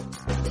prohibited.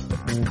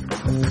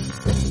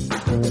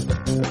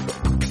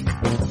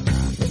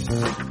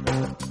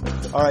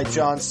 All right,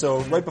 John,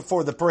 so right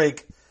before the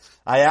break,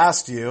 I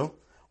asked you,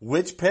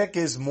 which pick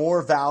is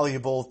more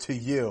valuable to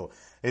you?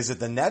 Is it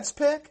the Nets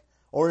pick,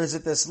 or is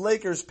it this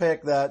Lakers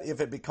pick that,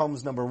 if it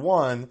becomes number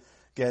 1,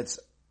 gets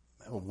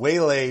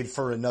waylaid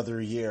for another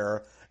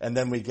year, and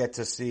then we get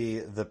to see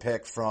the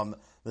pick from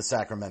the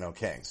Sacramento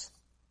Kings?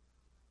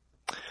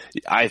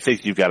 I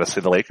think you've got to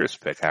say the Lakers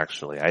pick,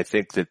 actually. I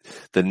think that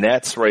the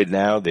Nets right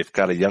now, they've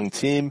got a young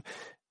team.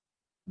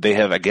 They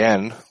have,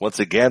 once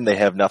again, they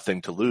have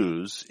nothing to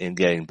lose in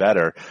getting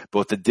better.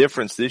 But the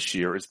difference this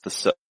year is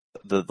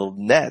the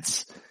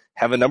Nets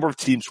have a number of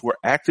teams who are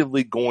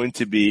actively going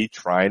to be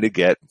trying to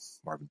get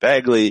Marvin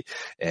Bagley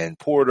and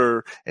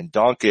Porter and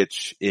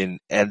Doncic in,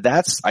 and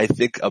that's, I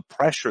think, a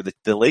pressure that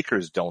the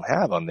Lakers don't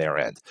have on their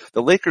end.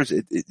 The Lakers,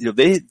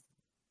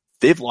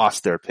 they've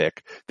lost their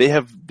pick.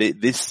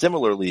 They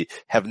similarly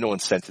have no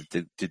incentive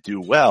to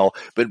do well,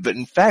 but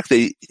in fact,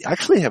 they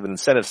actually have an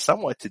incentive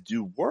somewhat to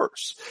do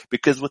worse,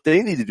 because what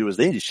they need to do is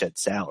they need to shed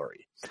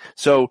salary.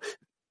 So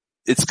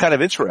it's kind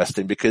of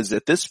interesting because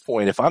at this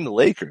point, if I'm the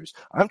Lakers,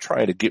 I'm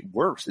trying to get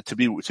worse,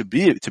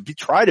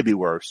 try to be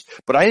worse,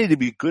 but I need to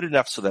be good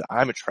enough so that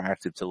I'm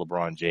attractive to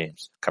LeBron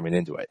James coming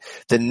into it.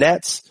 The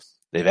Nets,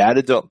 they've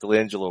added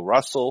D'Angelo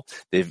Russell.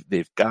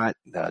 They've got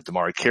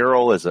DeMar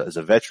Carroll as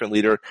a veteran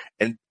leader,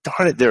 and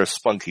darn it, they're a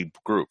spunky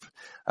group.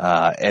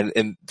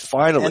 And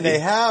finally, and they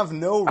have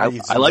no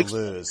reason to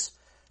lose.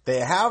 They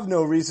have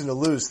no reason to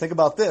lose. Think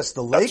about this.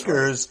 The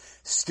Lakers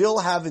still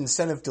have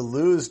incentive to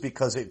lose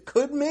because it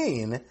could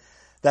mean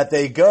that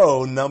they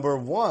go number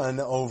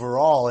 1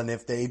 overall. And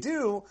if they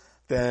do,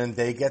 then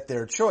they get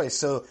their choice.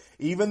 So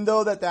even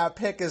though that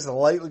pick is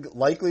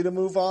likely to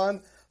move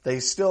on, they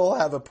still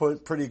have a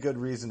pretty good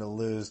reason to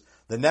lose.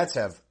 The Nets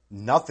have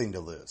nothing to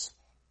lose.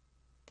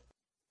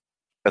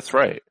 That's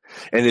right.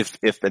 And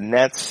if the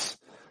Nets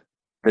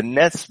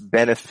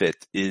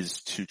benefit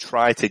is to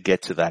try to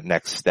get to that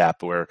next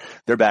step where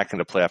they're back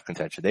into playoff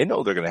contention. They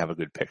know they're going to have a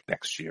good pick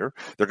next year.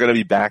 They're going to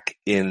be back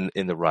in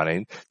the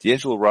running.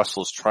 D'Angelo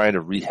Russell's trying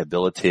to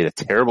rehabilitate a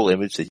terrible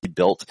image that he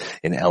built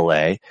in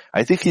LA.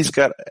 I think he's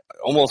got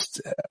almost,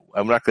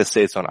 I'm not going to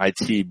say it's on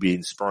IT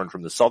being spurned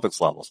from the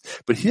Celtics levels,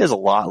 but he has a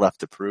lot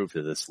left to prove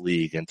to this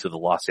league and to the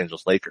Los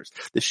Angeles Lakers.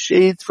 The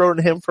shade thrown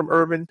at him from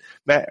Irvin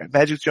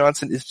Magic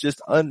Johnson is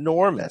just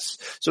enormous.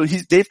 So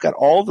they've got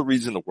all the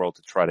reason in the world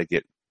to try to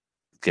get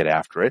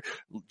after it.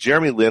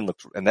 Jeremy Lin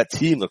and that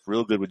team looked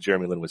real good when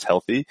Jeremy Lin was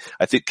healthy.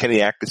 I think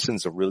Kenny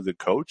Atkinson's a really good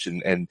coach,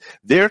 and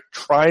they're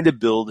trying to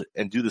build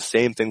and do the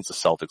same things the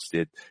Celtics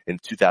did in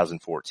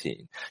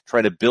 2014.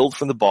 Trying to build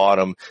from the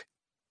bottom,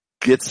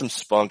 get some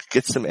spunk,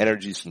 get some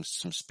energy, some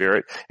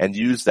spirit, and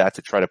use that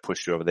to try to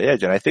push you over the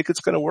edge. And I think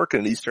it's going to work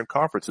in an Eastern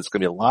Conference. It's going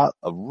to be a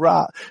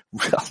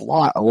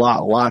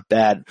lot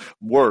bad,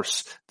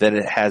 worse than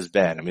it has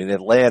been. I mean,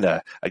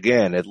 Atlanta,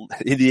 again,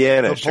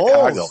 Indiana,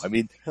 Chicago. I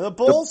mean, the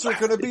Bulls are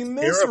going to be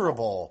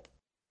miserable.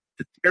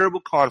 It's a terrible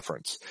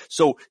conference.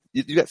 So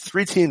you got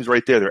 3 teams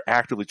right there. They're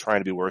actively trying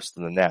to be worse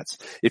than the Nets.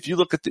 If you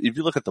look at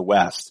the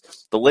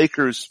West, the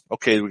Lakers,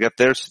 okay, we got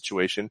their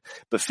situation,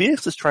 but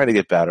Phoenix is trying to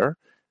get better.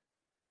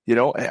 You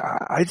know,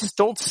 I just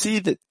don't see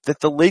that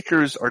the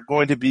Lakers are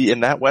going to be in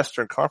that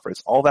Western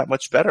Conference all that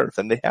much better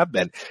than they have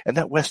been. And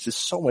that West is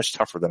so much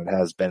tougher than it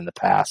has been in the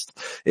past.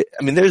 I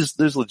mean, there's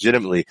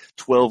legitimately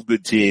 12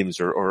 good teams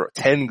or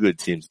 10 good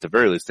teams at the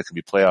very least that can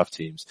be playoff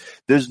teams.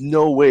 There's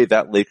no way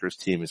that Lakers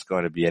team is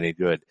going to be any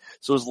good.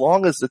 So as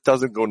long as it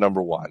doesn't go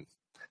number 1,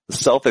 the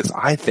Celtics,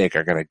 I think,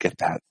 are going to get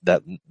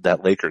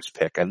that Lakers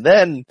pick. And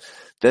then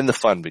the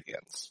fun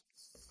begins.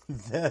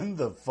 Then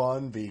the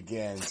fun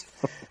begins.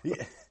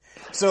 Yeah.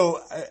 So,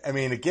 I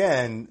mean,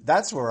 again,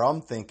 that's where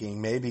I'm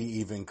thinking maybe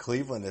even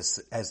Cleveland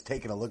has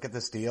taken a look at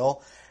this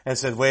deal and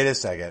said, wait a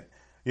second,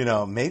 you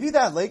know, maybe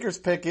that Lakers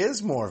pick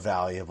is more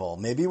valuable.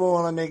 Maybe we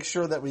want to make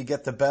sure that we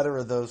get the better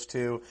of those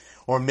two,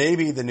 or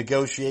maybe the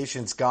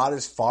negotiations got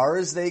as far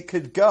as they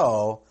could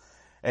go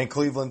and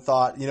Cleveland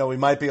thought, you know, we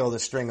might be able to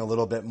string a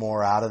little bit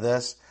more out of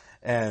this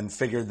and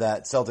figured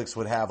that Celtics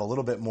would have a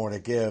little bit more to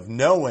give,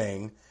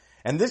 knowing,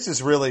 and this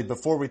is really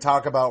before we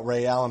talk about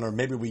Ray Allen, or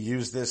maybe we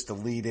use this to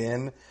lead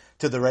in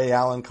to the Ray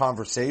Allen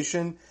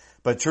conversation,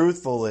 but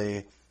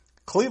truthfully,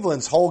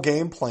 Cleveland's whole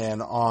game plan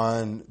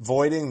on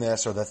voiding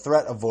this, or the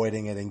threat of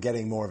voiding it and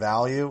getting more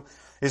value,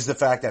 is the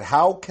fact that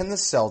how can the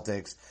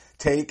Celtics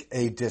take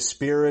a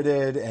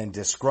dispirited and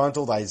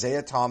disgruntled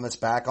Isaiah Thomas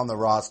back on the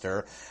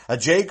roster, a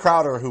Jay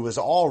Crowder who was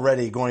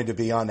already going to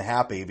be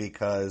unhappy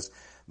because,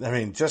 I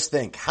mean, just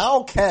think,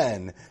 how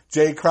can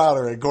Jay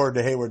Crowder and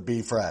Gordon Hayward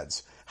be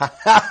friends?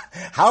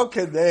 How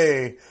can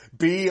they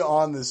be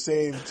on the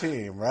same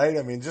team, right?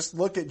 I mean, just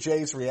look at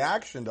Jay's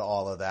reaction to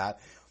all of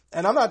that.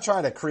 And I'm not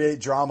trying to create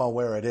drama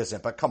where it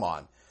isn't, but come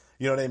on.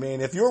 You know what I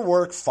mean? If your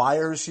work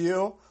fires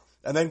you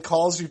and then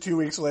calls you 2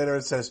 weeks later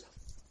and says,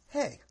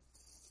 hey,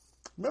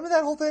 remember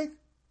that whole thing?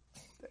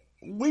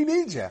 We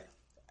need you.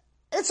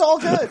 It's all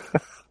good.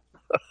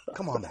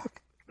 Come on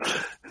back.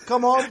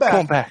 Come on back. Come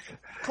on back.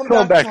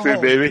 Come back home. to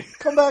me, baby.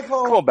 Come back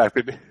home. Come on back,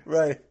 baby.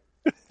 Right.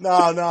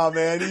 No,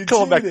 man. You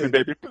come cheated. back to me,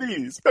 baby.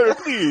 Please.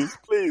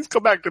 Please,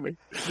 come back to me.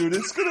 Dude,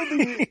 it's going to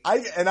be,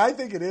 I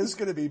think it is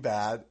going to be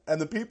bad.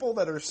 And the people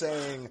that are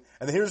saying,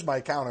 and here's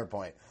my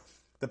counterpoint.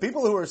 The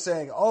people who are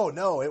saying, oh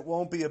no, it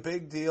won't be a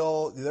big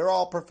deal. They're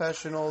all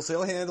professionals.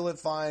 They'll handle it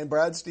fine.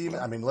 Brad Stevens.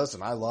 I mean,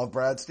 listen, I love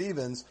Brad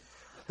Stevens.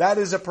 That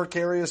is a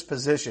precarious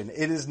position.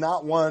 It is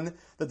not one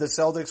that the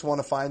Celtics want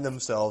to find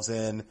themselves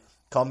in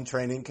come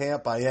training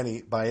camp by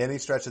any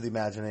stretch of the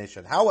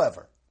imagination.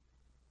 However,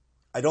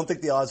 I don't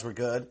think the odds were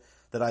good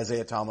that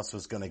Isaiah Thomas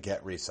was going to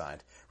get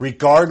re-signed.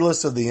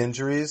 Regardless of the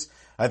injuries,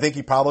 I think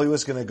he probably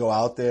was going to go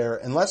out there,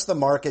 unless the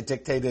market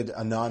dictated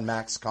a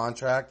non-max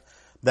contract,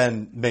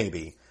 then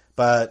maybe.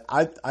 But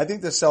I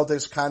think the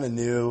Celtics kind of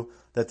knew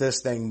that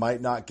this thing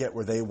might not get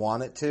where they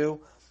want it to,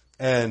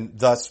 and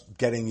thus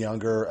getting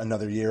younger,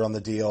 another year on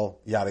the deal,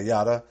 yada,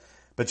 yada.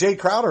 But Jay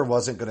Crowder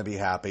wasn't going to be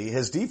happy.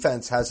 His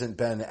defense hasn't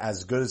been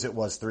as good as it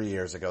was 3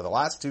 years ago. The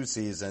last 2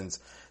 seasons,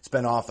 it's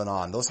been off and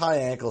on. Those high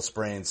ankle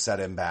sprains set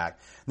him back.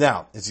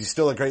 Now, is he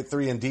still a great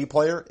 3-and-D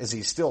player? Is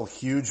he still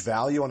huge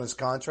value on his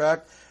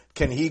contract?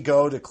 Can he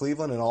go to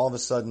Cleveland and all of a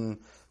sudden,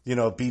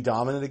 be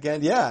dominant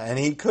again? Yeah, and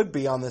he could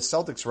be on this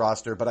Celtics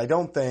roster, but I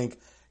don't think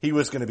he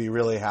was going to be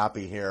really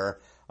happy here,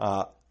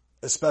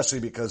 especially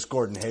because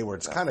Gordon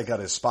Hayward's kind of got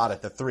his spot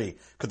at the 3.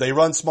 Could they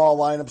run small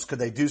lineups? Could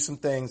they do some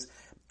things?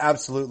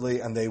 Absolutely,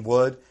 and they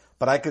would.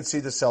 But I could see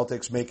the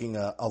Celtics making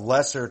a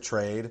lesser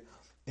trade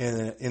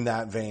in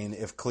that vein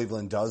if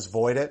Cleveland does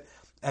void it.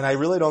 And I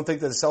really don't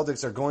think that the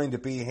Celtics are going to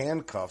be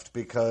handcuffed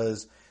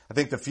because I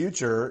think the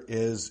future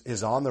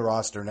is on the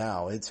roster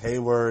now. It's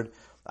Hayward.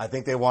 I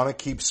think they want to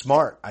keep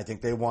Smart. I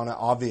think they want to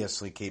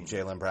obviously keep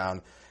Jaylen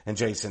Brown and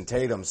Jason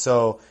Tatum.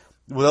 So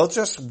they'll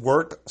just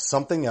work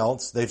something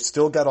else. They've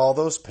still got all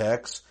those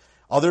picks.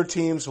 Other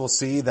teams will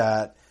see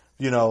that,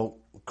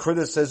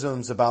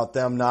 criticisms about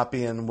them not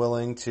being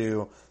willing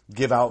to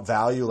give out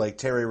value like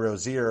Terry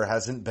Rozier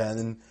hasn't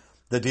been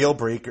the deal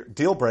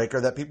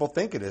breaker that people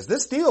think it is.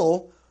 This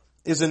deal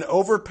is an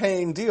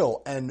overpaying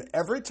deal. And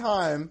every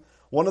time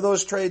one of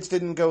those trades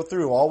didn't go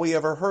through, all we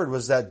ever heard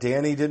was that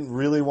Danny didn't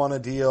really want a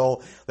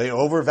deal. They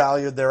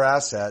overvalued their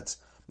assets.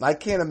 I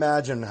can't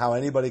imagine how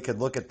anybody could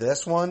look at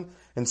this one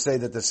and say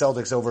that the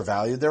Celtics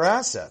overvalued their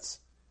assets.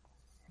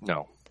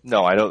 No,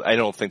 I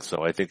don't think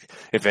so. I think,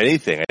 if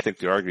anything, I think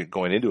the argument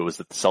going into it was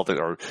that the Celtics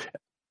are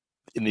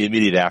in the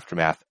immediate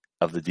aftermath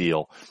of the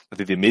deal. I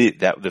think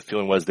the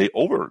feeling was they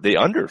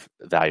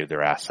undervalued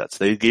their assets.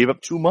 They gave up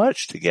too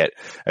much to get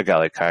a guy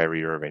like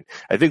Kyrie Irving.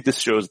 I think this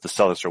shows that the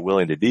Celtics are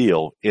willing to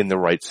deal in the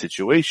right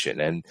situation.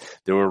 And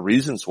there were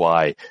reasons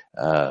why,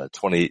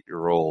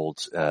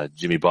 28-year-old,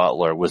 Jimmy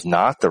Butler was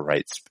not the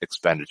right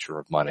expenditure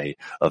of money,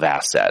 of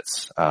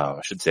assets.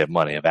 I should say of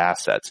money, of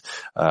assets.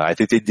 I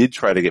think they did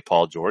try to get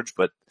Paul George,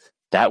 but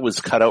that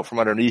was cut out from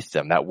underneath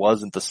them. That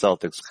wasn't the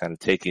Celtics kind of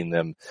taking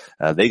them.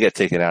 They got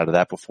taken out of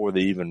that before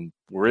they even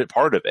were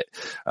part of it.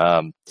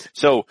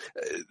 So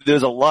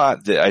there's a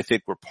lot that I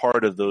think were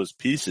part of those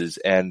pieces,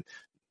 and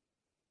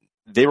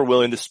they were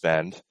willing to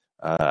spend.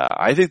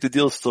 I think the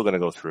deal is still going to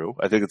go through.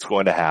 I think it's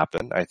going to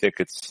happen. I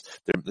think as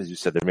you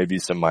said, there may be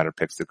some minor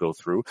picks that go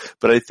through,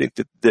 but I think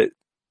that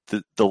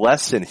the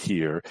lesson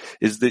here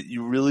is that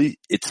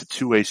it's a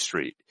two-way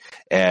street,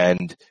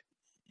 and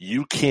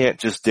you can't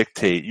just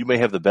dictate. You may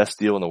have the best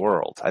deal in the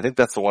world. I think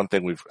that's the one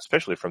thing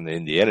especially from the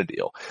Indiana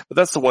deal, but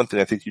that's the one thing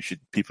I think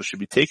people should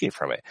be taking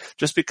from it.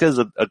 Just because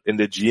and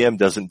the GM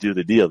doesn't do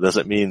the deal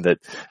doesn't mean that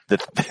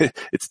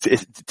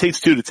it takes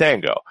two to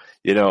tango.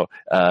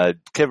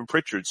 Kevin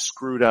Pritchard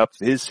screwed up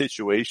his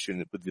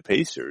situation with the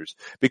Pacers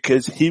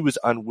because he was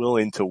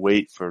unwilling to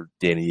wait for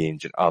Danny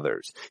Ainge and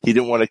others. He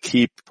didn't want to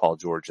keep Paul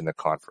George in the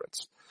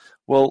conference.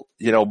 Well,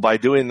 by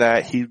doing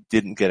that, he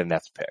didn't get a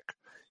Nets pick.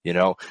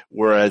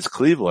 Whereas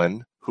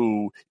Cleveland,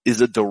 who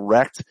is a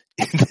direct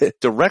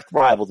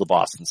rival to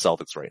Boston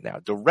Celtics right now,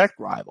 direct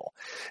rival,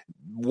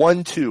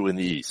 1-2 in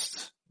the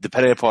East,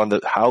 depending upon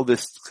how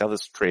this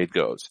trade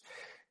goes.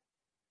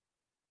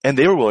 And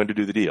they were willing to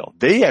do the deal.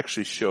 They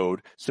actually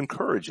showed some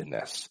courage in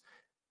this.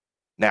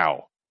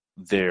 Now,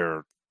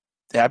 they're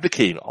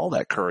abdicating all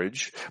that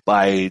courage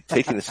by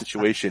taking the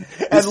situation.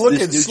 And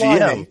looking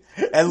slimy.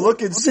 And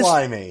looking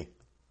slimy.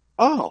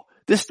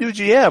 This new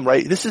GM,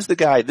 right? This is the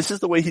guy. This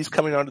is the way he's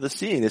coming onto the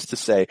scene, is to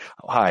say,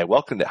 "Hi,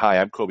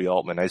 I'm Kobe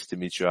Altman. Nice to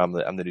meet you. I'm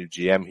the new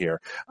GM here.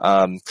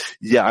 I'm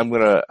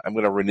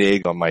gonna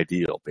renege on my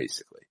deal,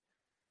 basically."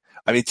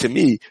 I mean, to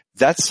me,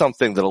 that's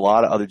something that a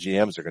lot of other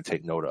GMs are going to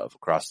take note of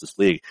across this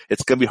league.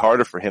 It's going to be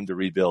harder for him to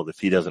rebuild if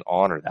he doesn't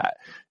honor that.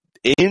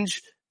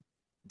 Ainge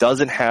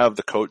doesn't have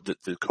the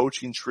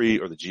coaching tree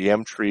or the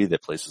GM tree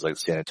that places like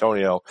San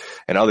Antonio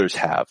and others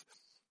have.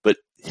 But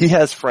he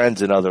has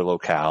friends in other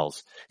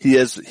locales. He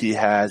has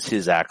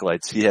his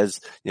acolytes. He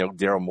has,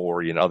 Daryl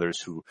Morey and others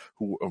who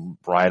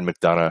Brian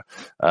McDonough.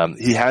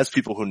 He has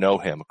people who know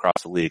him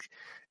across the league.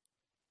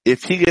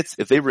 If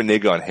they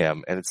renege on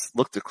him, and it's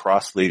looked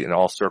across the league in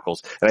all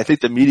circles, and I think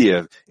the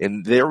media,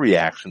 in their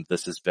reaction to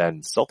this has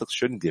been, Celtics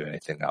shouldn't give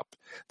anything up.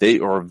 They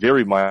are a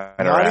very minor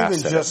asset. Not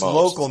even just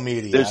local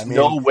media. There's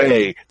no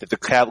way that the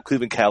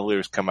Cleveland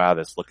Cavaliers come out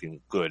of this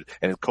looking good,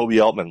 and Kobe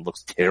Altman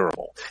looks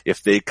terrible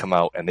if they come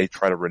out and they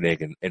try to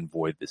renege and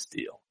void this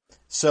deal.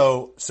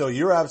 So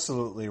you're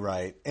absolutely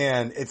right.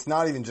 And it's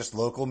not even just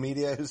local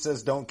media who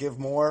says don't give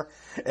more.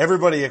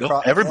 Everybody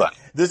across, everybody.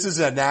 This is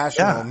a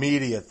national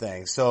media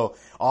thing. So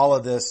all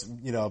of this,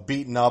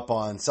 beating up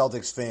on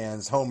Celtics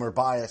fans, Homer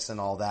bias and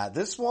all that.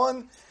 This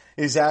one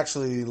is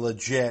actually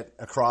legit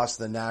across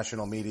the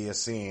national media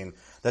scene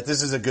that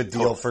this is a good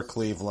deal for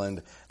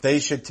Cleveland. They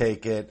should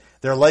take it.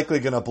 They're likely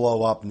going to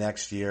blow up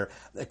next year.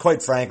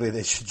 Quite frankly,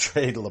 they should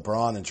trade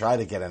LeBron and try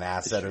to get an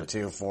asset or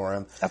two for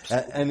him.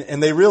 Absolutely.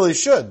 And they really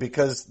should,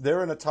 because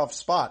they're in a tough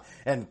spot.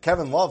 And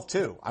Kevin Love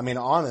too. I mean,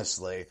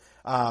 honestly.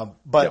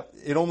 But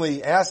it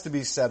only has to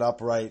be set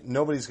up right.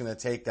 Nobody's going to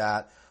take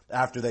that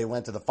after they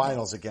went to the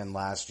finals again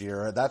last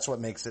year. That's what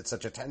makes it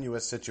such a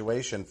tenuous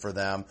situation for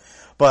them.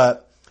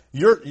 But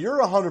you're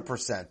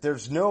 100%.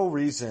 There's no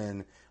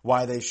reason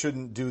why they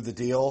shouldn't do the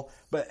deal,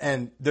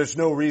 and there's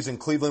no reason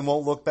Cleveland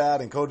won't look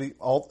bad and Kobe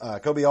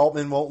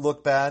Altman won't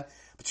look bad.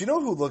 But you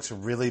know who looks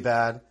really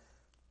bad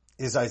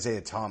is Isaiah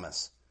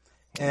Thomas.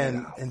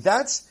 And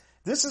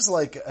this is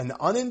like an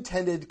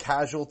unintended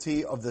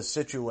casualty of the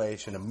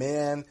situation. A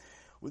man,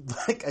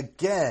 like,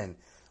 again,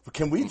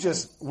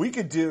 we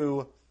could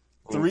do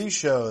 3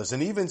 shows,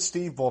 and even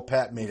Steve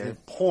Volpett made a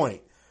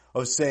point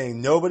of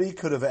saying nobody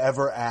could have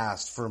ever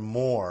asked for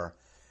more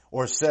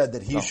or said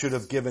that he should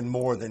have given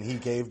more than he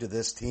gave to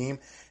this team.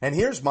 And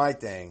here's my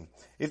thing.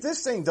 If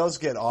this thing does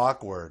get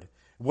awkward,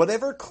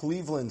 whatever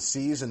Cleveland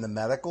sees in the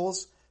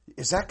medicals,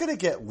 is that going to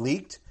get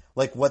leaked?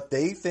 Like what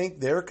they think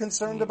they're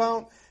concerned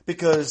about?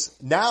 Because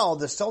now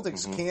the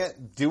Celtics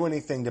can't do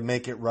anything to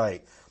make it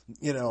right.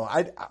 You know,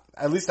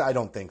 at least I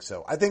don't think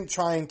so. I think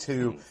trying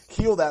to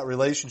heal that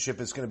relationship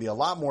is going to be a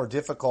lot more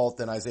difficult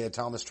than Isaiah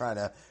Thomas trying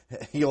to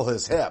heal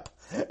his hip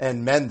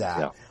and mend that.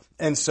 Yeah.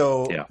 And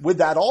so with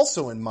that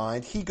also in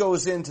mind, he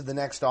goes into the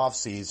next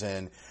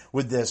offseason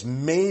with this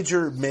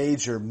major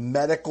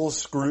medical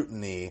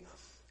scrutiny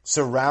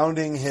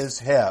surrounding his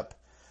hip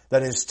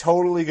that is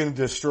totally going to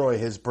destroy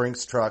his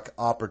Brinks truck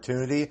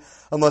opportunity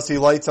unless he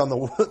lights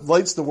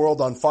the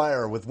world on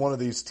fire with one of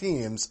these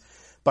teams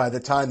by the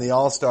time the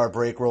All-Star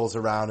break rolls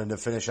around and to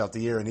finish out the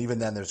year. And even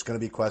then there's going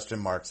to be question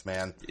marks,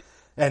 man.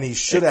 And he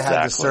should have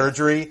had the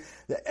surgery.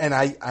 And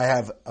I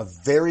have a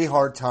very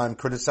hard time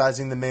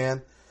criticizing the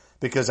man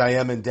because I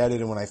am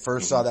indebted. And when I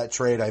first saw that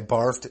trade, I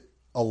barfed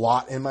a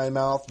lot in my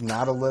mouth,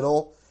 not a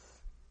little.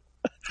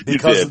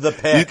 Because of the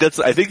pick.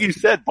 I think you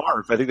said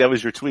barf. I think that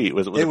was your tweet.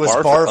 Was it was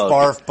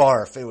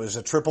barf. It was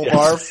a triple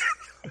barf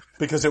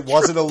because it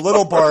wasn't a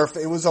little barf.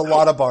 It was a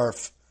lot of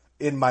barf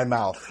in my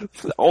mouth.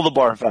 All the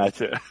barf at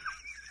you.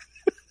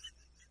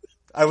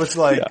 I was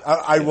like,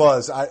 I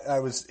was,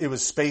 it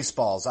was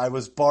Spaceballs. I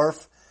was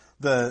barf.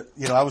 I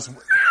was.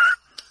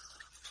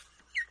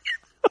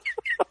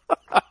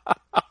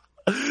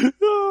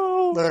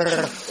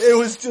 It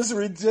was just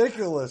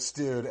ridiculous,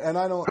 dude. And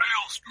I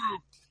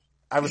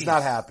was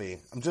not happy.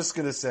 I'm just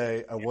going to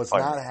say I was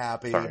not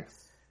happy. I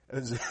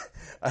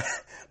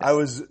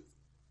was,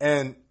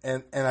 and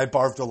I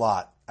barfed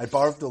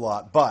a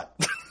lot, but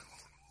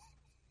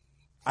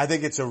I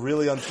think it's a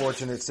really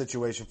unfortunate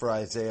situation for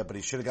Isaiah, but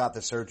he should have got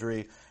the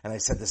surgery. And I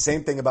said the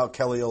same thing about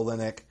Kelly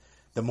Olynyk.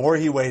 The more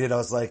he waited, I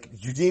was like,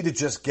 you need to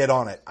just get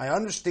on it. I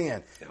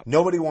understand.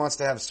 Nobody wants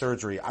to have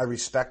surgery. I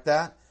respect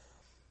that.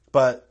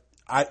 But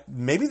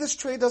maybe this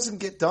trade doesn't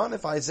get done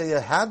if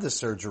Isaiah had the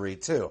surgery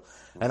too.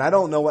 And I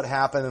don't know what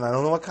happened, and I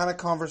don't know what kind of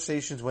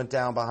conversations went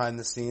down behind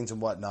the scenes and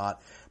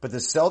whatnot. But the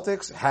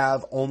Celtics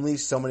have only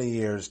so many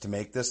years to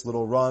make this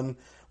little run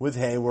with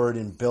Hayward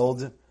and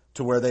build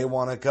to where they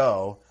want to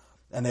go.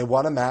 And they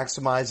want to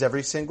maximize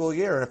every single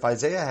year. And if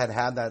Isaiah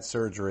had that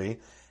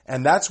surgery,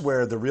 and that's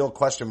where the real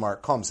question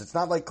mark comes. It's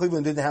not like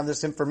Cleveland didn't have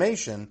this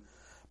information,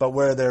 but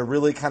where they're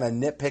really kind of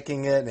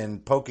nitpicking it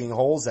and poking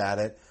holes at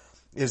it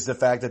is the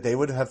fact that they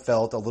would have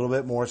felt a little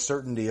bit more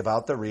certainty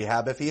about the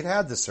rehab if he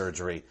had the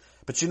surgery.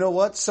 But you know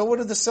what? So would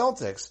the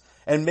Celtics.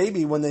 And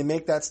maybe when they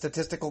make that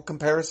statistical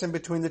comparison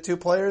between the two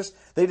players,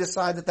 they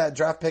decide that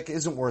draft pick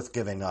isn't worth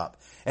giving up.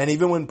 And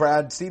even when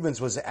Brad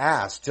Stevens was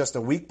asked just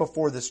a week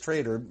before this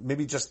trade, or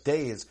maybe just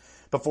days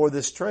before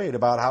this trade,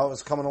 about how it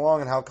was coming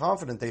along and how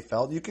confident they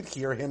felt, you could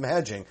hear him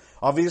hedging.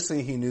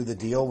 Obviously, he knew the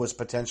deal was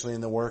potentially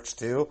in the works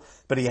too,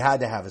 but he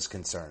had to have his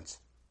concerns.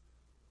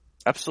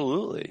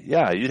 Absolutely.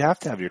 Yeah, you'd have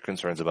to have your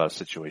concerns about a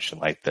situation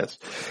like this.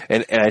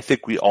 And I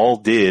think we all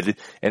did.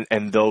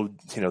 And though,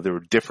 there were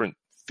different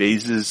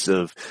phases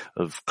of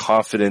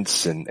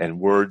confidence and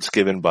words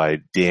given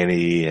by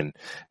Danny and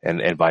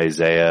by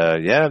Isaiah.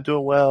 Yeah, I'm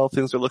doing well.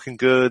 Things are looking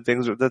good.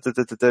 Things are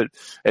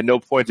At no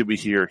point did we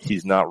hear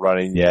he's not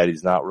running yet.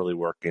 He's not really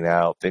working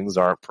out. Things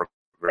aren't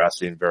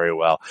progressing very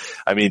well.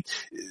 I mean,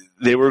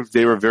 they were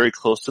very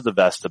close to the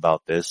vest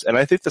about this. And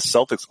I think the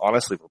Celtics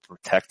honestly were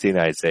protecting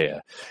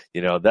Isaiah.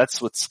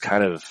 That's what's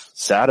kind of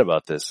sad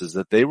about this is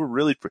that they were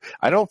really,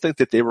 I don't think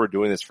that they were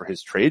doing this for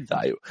his trade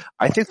value.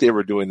 I think they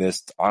were doing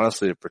this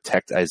honestly to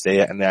protect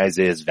Isaiah and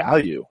Isaiah's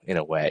value in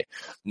a way.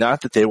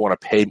 Not that they want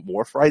to pay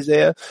more for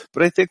Isaiah,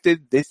 but I think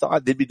they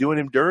thought they'd be doing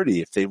him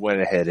dirty if they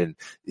went ahead and,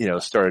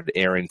 started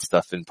airing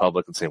stuff in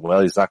public and saying,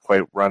 well, he's not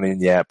quite running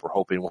yet. We're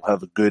hoping we'll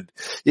have a good,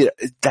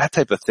 that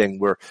type of thing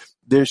where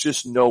there's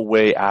just no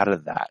way out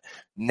of that.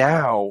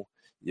 Now,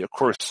 of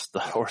course, the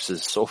horse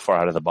is so far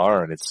out of the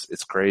barn.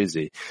 It's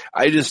crazy.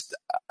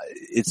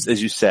 It's,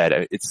 as you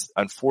said, it's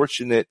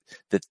unfortunate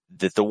that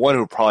the one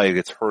who probably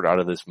gets hurt out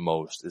of this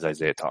most is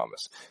Isaiah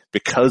Thomas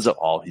because of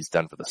all he's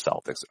done for the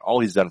Celtics, all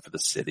he's done for the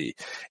city.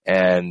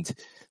 And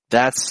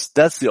that's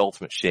the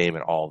ultimate shame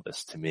in all of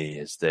this to me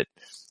is that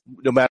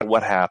no matter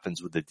what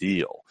happens with the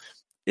deal,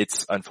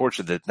 it's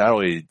unfortunate that not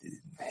only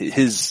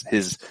his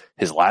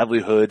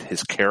livelihood,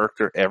 his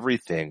character,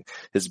 everything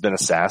has been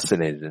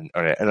assassinated and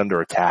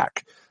under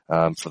attack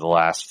for the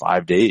last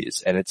 5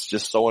 days, and it's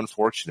just so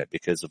unfortunate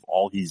because of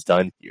all he's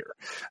done here.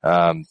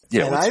 And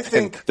I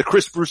think the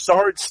Chris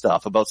Broussard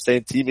stuff about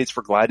saying teammates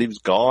were glad he was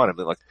gone. I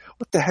mean, like,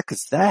 what the heck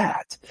is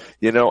that?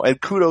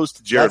 And kudos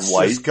to Jared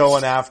Weiss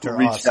going after who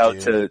reached out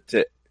to.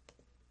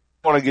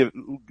 I want to give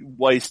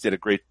Weiss did a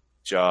great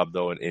job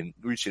though in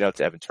reaching out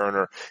to Evan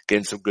Turner,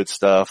 getting some good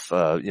stuff.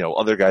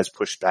 Other guys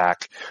pushed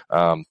back.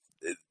 And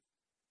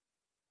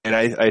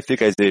I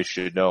think Isaiah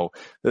should know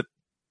that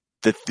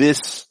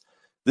this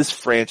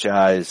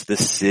franchise,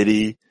 this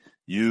city,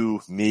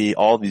 you, me,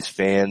 all these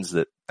fans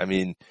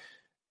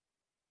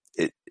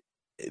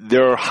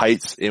there are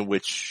heights in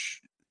which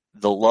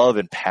the love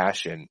and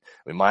passion,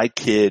 my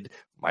kid's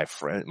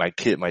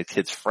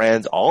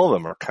friends, all of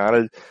them are kind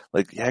of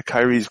like, yeah,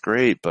 Kyrie's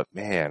great, but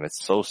man,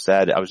 it's so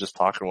sad. I was just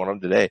talking to one of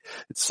them today.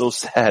 It's so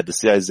sad to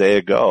see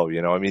Isaiah go,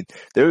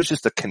 there was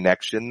just a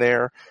connection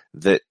there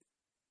that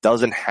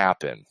doesn't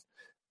happen.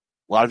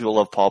 A lot of people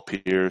love Paul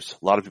Pierce.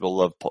 A lot of people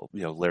love,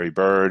 Larry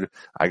Bird.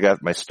 I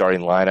got my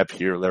starting lineup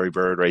here, Larry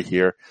Bird right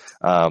here.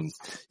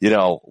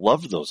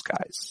 Loved those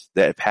guys,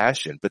 that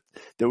passion, but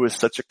there was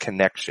such a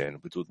connection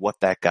with what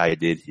that guy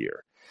did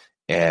here.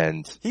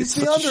 And he's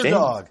the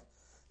underdog.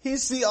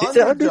 He's the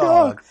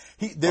underdog.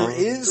 There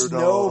is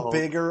no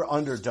bigger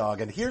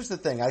underdog. And here's the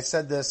thing. I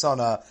said this on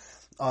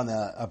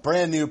a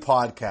brand new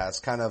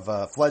podcast, kind of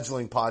a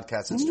fledgling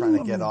podcast that's trying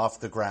to get off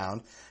the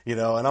ground, and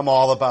I'm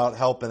all about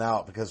helping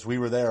out because we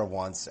were there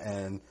once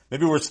and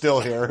maybe we're still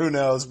here. Who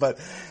knows? But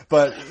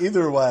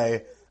either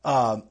way,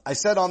 I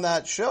said on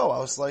that show, I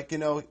was like,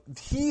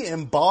 he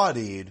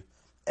embodied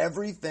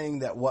everything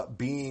that what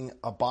being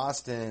a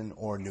Boston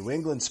or New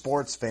England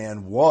sports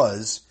fan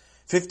was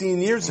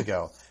 15 years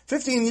ago.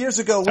 15 years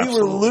ago, we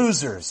were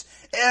losers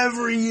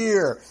every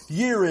year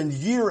in,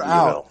 year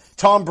out.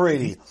 Tom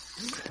Brady,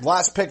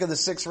 last pick of the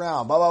 6th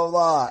round, blah, blah,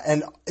 blah.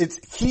 And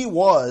he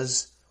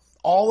was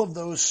all of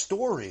those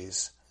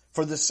stories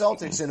for the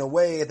Celtics in a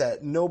way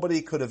that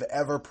nobody could have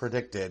ever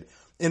predicted,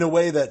 in a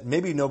way that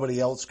maybe nobody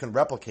else can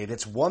replicate.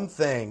 It's one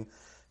thing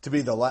to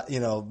be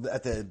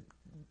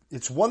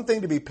it's one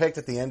thing to be picked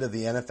at the end of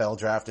the NFL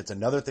draft. It's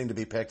another thing to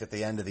be picked at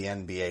the end of the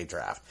NBA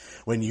draft.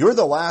 When you're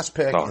the last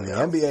pick in the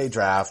NBA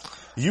draft,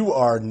 you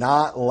are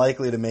not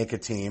likely to make a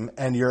team,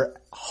 and you're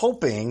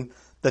hoping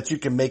that you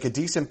can make a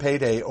decent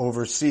payday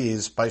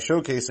overseas by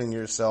showcasing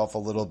yourself a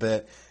little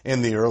bit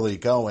in the early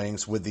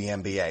goings with the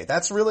NBA.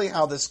 That's really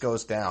how this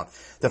goes down.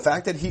 The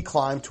fact that he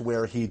climbed to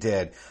where he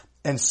did.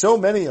 And so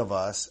many of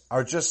us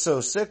are just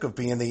so sick of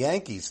being the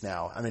Yankees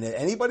now.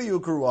 Anybody who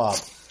grew up,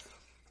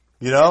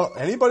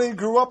 anybody who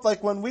grew up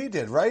like when we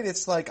did, right?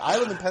 It's like, I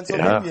live in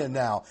Pennsylvania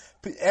now.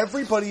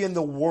 Everybody in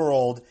the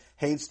world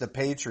hates the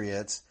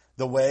Patriots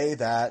the way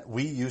that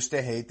we used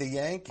to hate the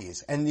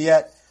Yankees. And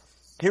yet,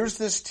 here's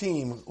this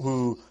team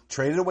who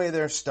traded away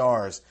their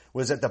stars,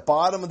 was at the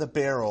bottom of the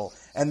barrel,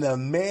 and the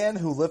man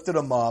who lifted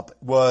them up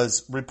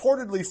was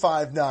reportedly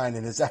 5'9"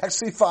 and is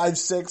actually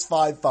 5'6",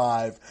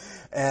 5'5",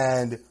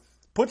 and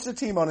puts the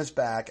team on his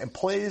back and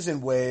plays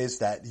in ways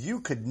that you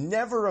could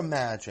never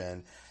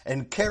imagine,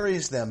 and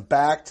carries them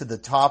back to the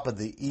top of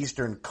the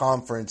Eastern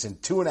Conference in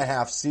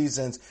 2.5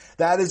 seasons.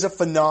 That is a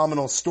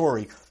phenomenal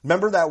story.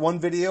 Remember that one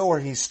video where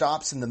he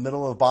stops in the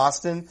middle of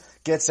Boston,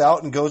 gets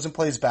out and goes and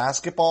plays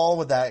basketball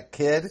with that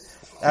kid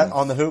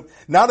on the hoop?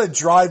 Not a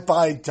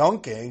drive-by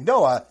dunking.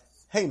 No,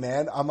 hey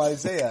man, I'm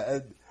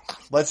Isaiah.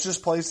 Let's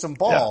just play some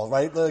ball,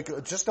 right?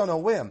 Like, just on a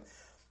whim.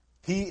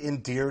 He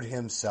endeared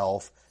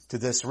himself to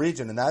this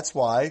region, and that's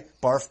why,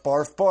 barf,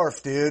 barf,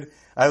 barf, dude,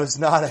 I was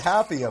not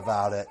happy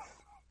about it.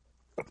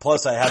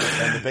 Plus, I haven't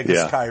been the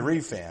biggest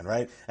Kyrie fan,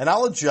 right? And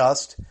I'll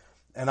adjust,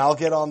 and I'll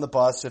get on the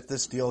bus if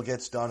this deal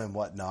gets done and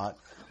whatnot.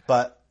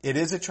 But it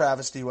is a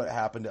travesty what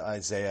happened to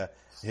Isaiah.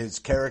 His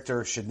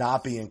character should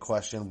not be in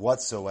question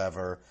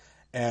whatsoever.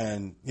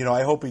 And,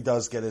 I hope he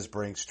does get his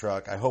Brinks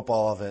truck. I hope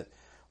all of it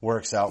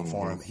works out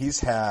for him. He's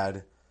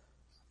had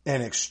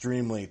an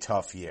extremely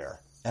tough year.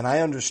 And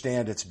I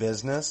understand it's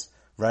business,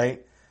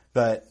 right?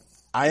 But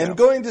I am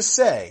going to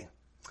say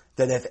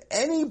that if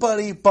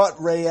anybody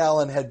but Ray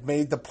Allen had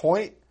made the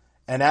point,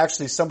 and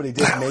actually somebody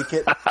did make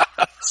it,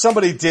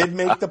 somebody did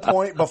make the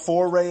point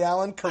before Ray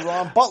Allen,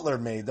 Caron Butler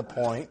made the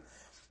point,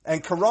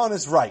 and Caron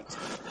is right.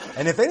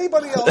 And if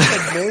anybody else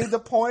had made the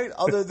point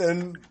other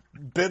than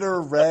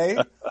bitter Ray,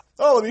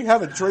 let me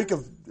have a drink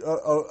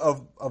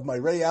of my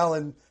Ray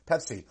Allen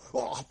Pepsi.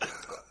 Oh,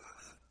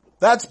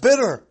 that's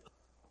bitter.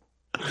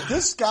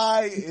 This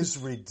guy is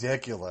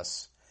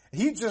ridiculous.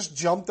 He just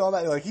jumped on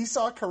that. Like, he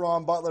saw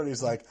Caron Butler and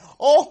he's like,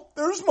 oh,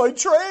 there's my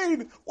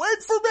trade.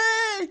 Wait for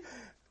me.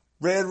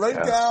 Ran right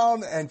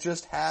down and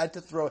just had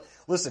to throw it.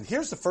 Listen,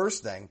 here's the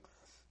first thing.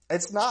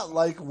 It's not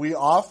like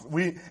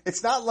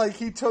it's not like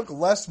he took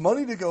less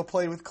money to go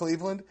play with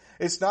Cleveland.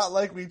 It's not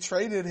like we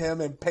traded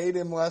him and paid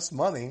him less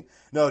money.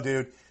 No,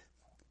 dude,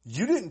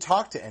 you didn't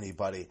talk to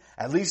anybody.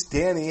 At least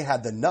Danny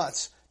had the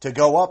nuts to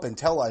go up and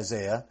tell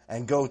Isaiah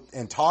and go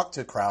and talk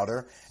to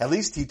Crowder. At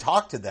least he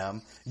talked to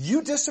them.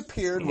 You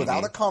disappeared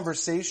without a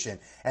conversation,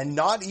 and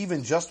not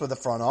even just with the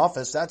front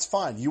office. That's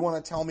fine. You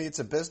want to tell me it's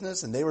a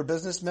business and they were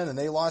businessmen and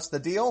they lost the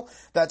deal?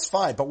 That's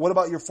fine. But what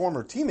about your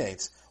former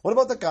teammates? What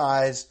about the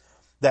guys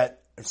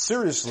that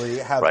seriously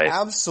have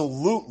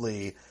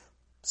absolutely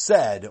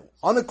said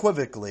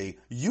unequivocally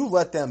you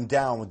let them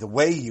down with the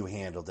way you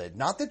handled it?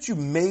 Not that you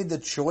made the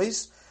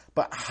choice,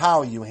 but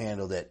how you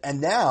handled it.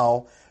 And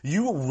now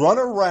you run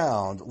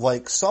around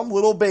like some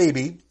little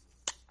baby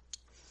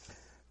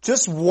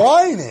just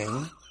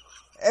whining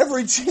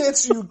every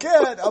chance you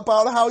get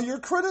about how you're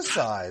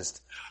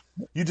criticized.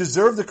 You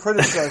deserve the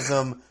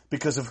criticism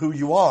because of who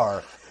you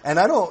are. And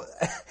I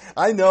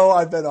know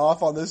I've been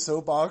off on this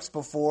soapbox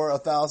before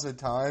 1,000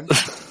 times,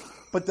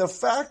 but the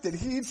fact that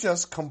he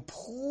just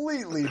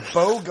completely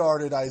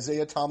bogarted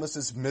Isaiah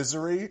Thomas's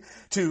misery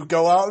to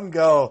go out and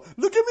go,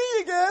 look at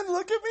me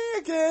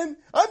again,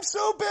 I'm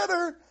so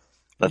bitter.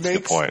 That's a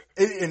good point.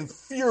 It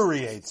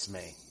infuriates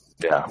me.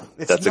 Yeah,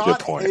 that's a good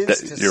point.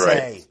 You're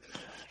right.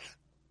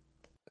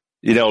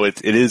 You know,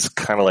 it is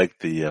kind of like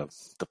the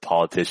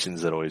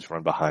politicians that always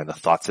run behind the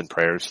thoughts and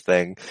prayers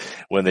thing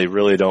when they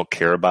really don't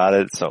care about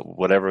it. So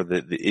whatever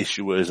the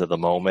issue is of the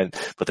moment,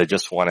 but they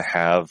just want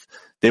to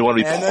they want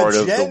to be part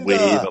of the wave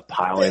of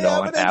piling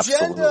on.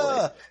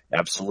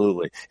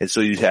 Absolutely. And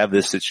so you have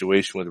this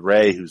situation with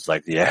Ray who's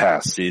like, yeah,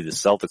 see the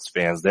Celtics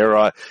fans, they're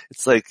on.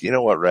 It's like, you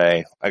know what,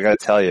 Ray, I got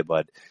to tell you,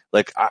 bud,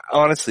 like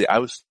honestly, I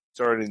was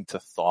starting to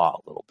thaw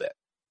a little bit.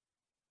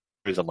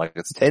 I'm like,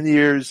 it's 10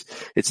 years.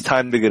 It's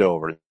time to get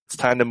over it. It's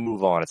time to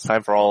move on. It's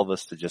time for all of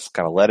us to just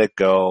kind of let it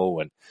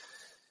go. And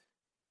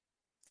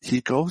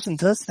he goes and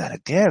does that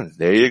again.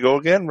 There you go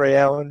again, Ray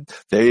Allen.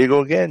 There you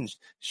go again.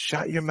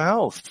 Shut your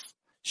mouth.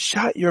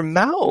 Shut your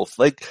mouth.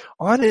 Like,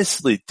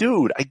 honestly,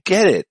 dude, I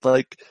get it.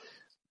 Like,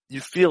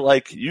 you feel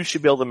like you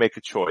should be able to make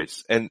a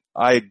choice. And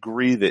I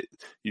agree that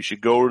you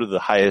should go to the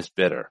highest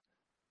bidder.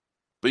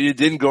 But you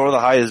didn't go to the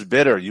highest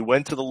bidder. You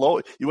went to the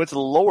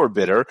lower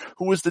bidder,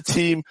 who was the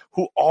team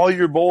who all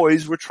your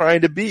boys were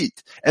trying to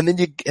beat. And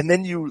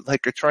then you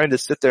like are trying to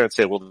sit there and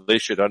say, well, they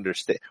should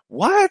understand.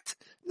 What?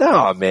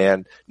 No,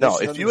 man. No,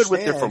 if you had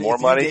went there for more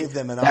money,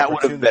 that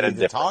would have been a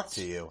difference. Talk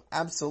to you.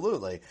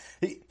 Absolutely.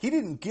 He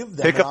didn't give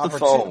them pick an up opportunity.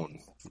 the phone.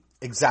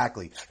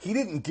 Exactly. He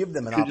didn't give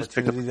them an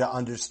opportunity to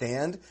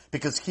understand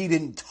because he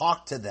didn't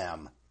talk to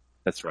them.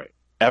 That's right.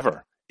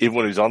 Ever. Even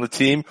when he was on the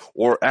team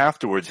or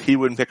afterwards, he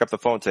wouldn't pick up the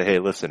phone and say, hey,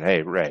 listen,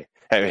 hey, Ray,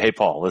 hey,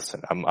 Paul,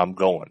 listen, I'm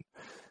going.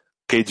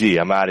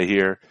 KG, I'm out of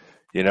here.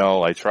 You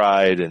know, I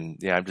tried and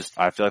yeah,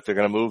 I feel like they're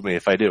going to move me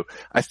if I do.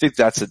 I think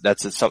that's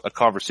a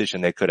conversation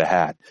they could have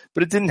had,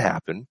 but it didn't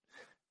happen.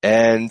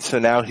 And so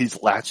now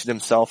he's latched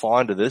himself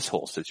onto this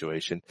whole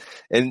situation.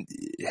 And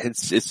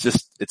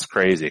it's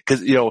crazy.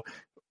 Cause, you know,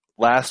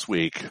 last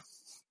week,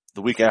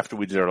 the week after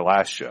we did our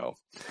last show,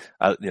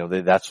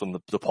 that's when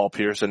the Paul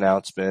Pierce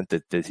announcement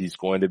that he's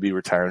going to be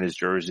retiring his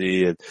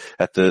jersey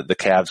at the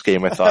Cavs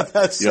game. I thought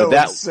that's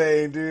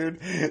insane, dude.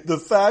 The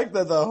fact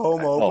that the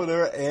home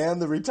opener and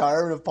the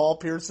retirement of Paul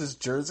Pierce's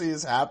jersey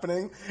is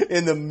happening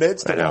in the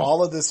midst of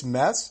all of this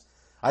mess.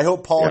 I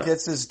hope Paul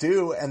gets his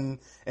due and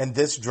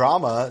this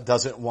drama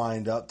doesn't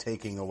wind up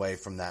taking away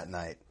from that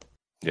night.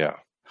 Yeah,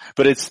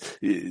 but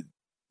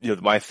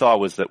my thought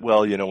was that,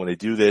 well, when they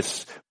do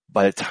this,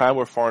 by the time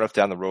we're far enough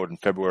down the road in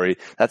February,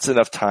 that's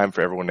enough time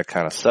for everyone to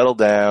kind of settle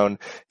down.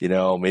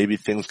 Maybe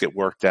things get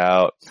worked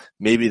out.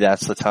 Maybe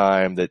that's the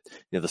time that,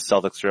 the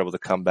Celtics are able to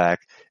come back,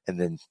 and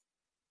then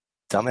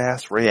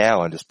dumbass Ray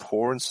Allen just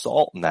pouring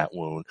salt in that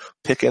wound,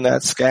 picking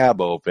that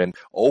scab open,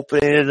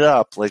 opening it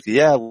up. Like,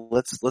 yeah,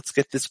 let's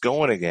get this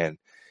going again.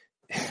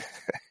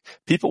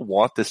 People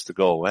want this to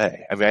go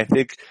away. I mean,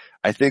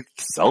 I think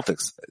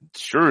Celtics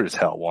sure as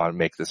hell want to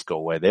make this go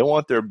away. They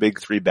want their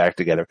big three back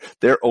together.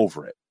 They're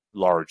over it.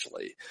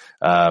 Largely,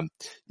 and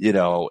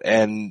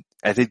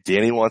I think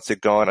Danny wants it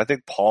gone. I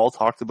think Paul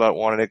talked about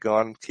wanting it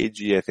gone.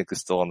 KG, I think,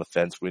 is still on the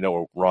fence. We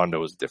know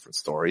Rondo is a different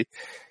story.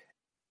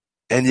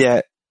 And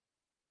yet,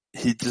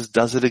 he just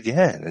does it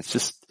again. It's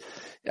just,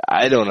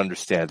 I don't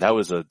understand. That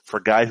was for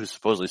a guy who's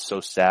supposedly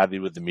so savvy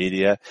with the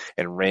media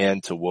and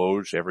ran to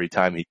Woj every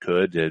time he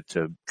could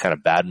to kind of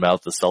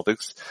badmouth the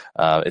Celtics.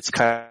 It's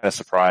kind of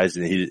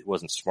surprising he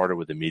wasn't smarter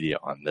with the media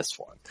on this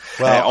one.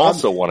 Well, and I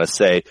also want to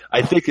say,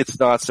 I think it's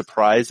not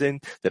surprising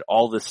that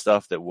all this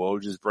stuff that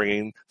Woj is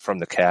bringing from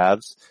the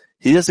Cavs,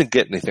 he doesn't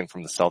get anything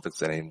from the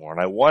Celtics anymore.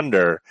 And I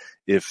wonder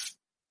if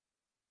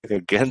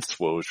against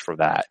Woj for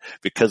that,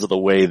 because of the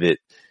way that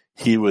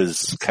he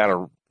was kind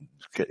of,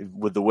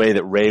 with the way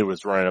that Ray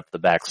was running up the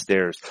back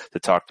stairs to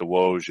talk to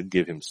Woj and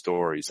give him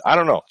stories. I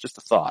don't know, just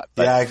a thought.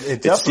 But yeah,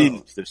 it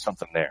seems there's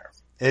something there.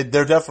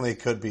 There definitely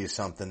could be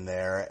something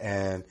there.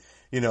 And,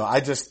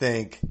 I just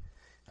think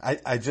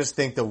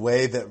the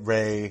way that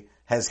Ray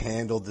has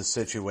handled the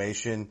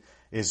situation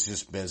is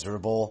just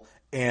miserable.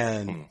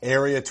 And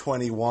Area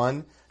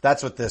 21,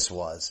 that's what this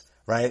was,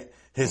 right?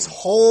 His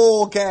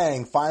whole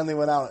gang finally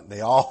went out.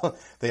 They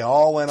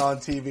all went on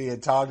TV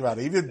and talked about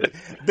it. Even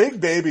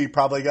Big Baby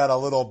probably got a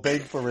little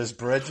big for his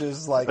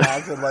bridges, like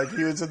acting like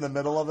he was in the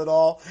middle of it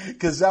all.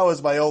 Cause that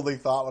was my only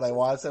thought when I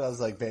watched it. I was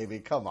like, baby,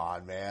 come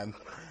on, man.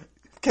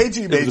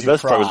 KG made you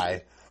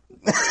cry.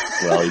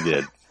 Well, he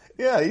did.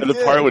 Yeah, he did. And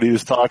the part when he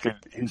was talking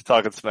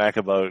smack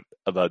about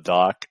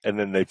Doc, and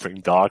then they bring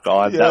Doc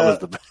on. Yeah.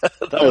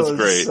 That was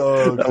great.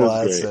 So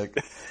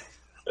classic.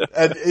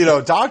 And,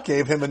 Doc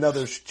gave him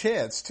another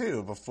chance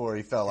too before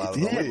he fell out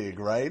of the league,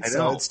 right?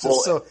 So it's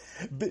just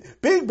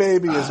Big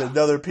Baby is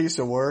another piece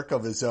of work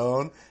of his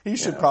own. He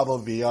should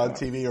probably be on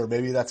TV, or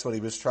maybe that's what he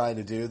was trying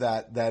to do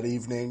that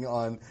evening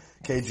on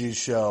KG's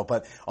show.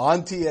 But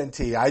on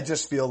TNT, I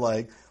just feel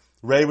like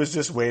Ray was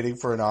just waiting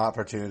for an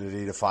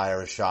opportunity to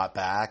fire a shot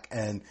back,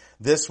 and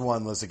this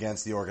one was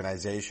against the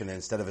organization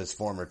instead of his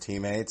former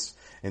teammates,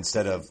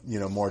 instead of,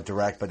 more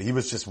direct, but he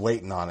was just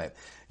waiting on it.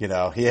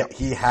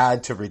 He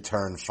had to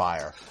return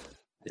fire.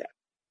 Yeah.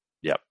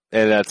 Yep.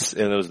 And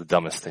it was the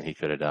dumbest thing he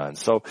could have done.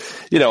 So,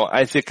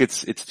 I think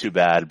it's too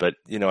bad, but,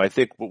 I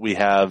think what we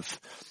have,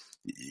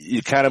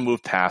 you kind of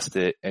move past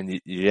it,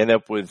 and you end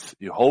up with,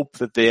 you hope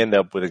that they end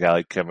up with a guy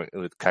like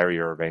with Kyrie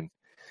Irving,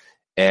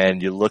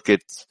 and you look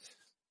at,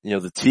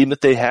 the team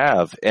that they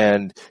have,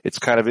 and it's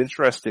kind of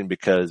interesting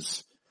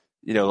because,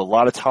 a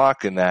lot of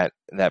talk in that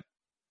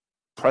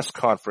press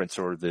conference,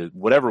 or the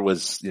whatever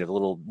was, the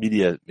little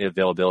media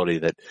availability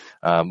that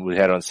we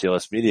had on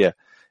CLS Media,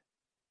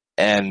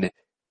 and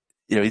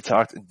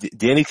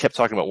Danny kept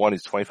talking about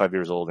he's 25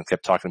 years old, and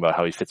kept talking about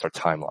how he fits our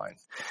timeline.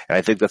 And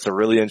I think that's a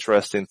really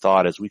interesting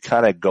thought as we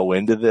kind of go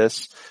into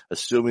this,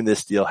 assuming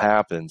this deal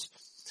happens.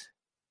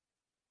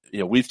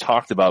 We've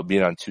talked about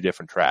being on two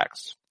different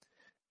tracks,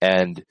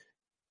 and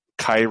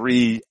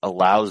Kyrie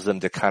allows them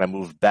to kind of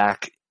move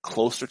back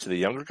closer to the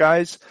younger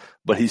guys,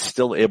 but he's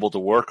still able to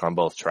work on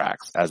both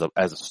tracks as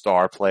a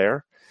star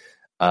player.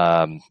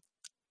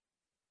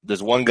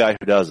 There's one guy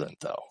who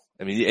doesn't, though.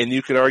 I mean, and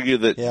you could argue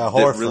that,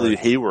 that really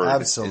Hayward,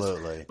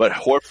 absolutely, but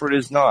Horford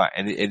is not,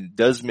 and it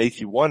does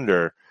make you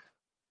wonder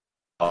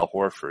about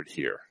Horford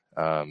here.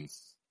 Well,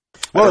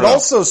 it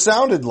also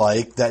sounded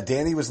like that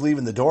Danny was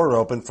leaving the door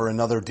open for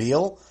another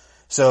deal,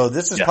 so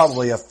this is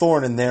probably a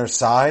thorn in their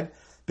side.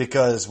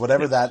 Because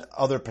whatever that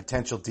other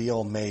potential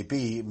deal may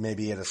be,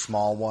 maybe at a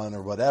small one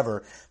or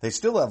whatever, they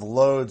still have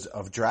loads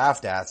of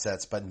draft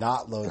assets, but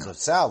not loads of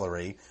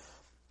salary.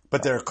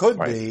 But there could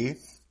be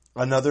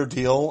another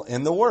deal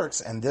in the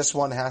works, and this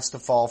one has to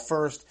fall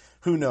first.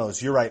 Who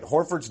knows? You're right.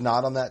 Horford's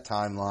not on that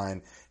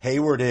timeline.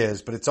 Hayward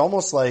is, but it's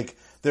almost like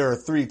there are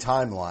three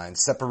timelines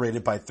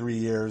separated by 3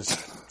 years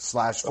 /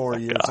 4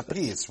 years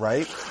apiece,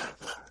 right?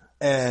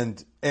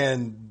 And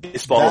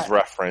baseball's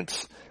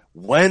reference.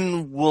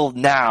 When will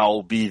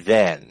now be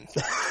then?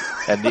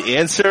 And the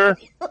answer?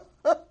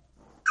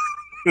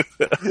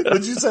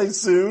 Did you say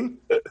soon?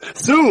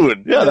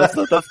 Soon. Yeah, that's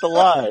the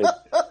line.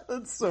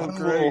 That's so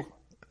great.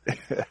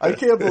 I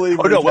can't believe.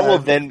 When will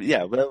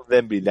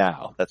then be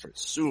now? That's right.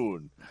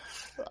 Soon.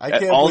 I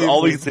can't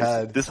believe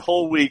this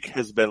whole week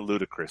has been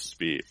ludicrous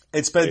speed.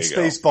 It's been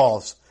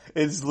Spaceballs.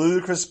 It's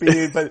ludicrous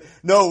speed, but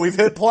no, we've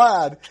hit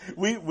plaid.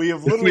 We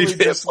have literally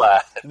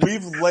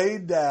we've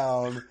laid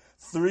down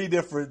 3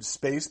 different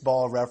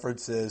Spaceball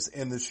references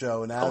in the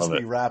show, and as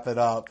we wrap it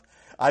up,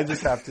 I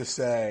just have to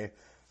say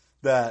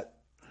that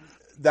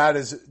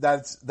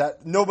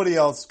nobody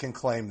else can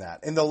claim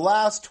that. In the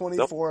last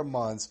 24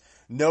 months,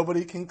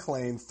 nobody can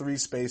claim 3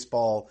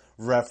 Spaceball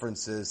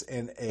references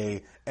in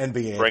a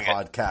NBA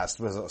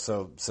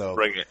podcast. So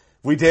bring it.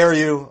 We dare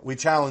you. We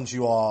challenge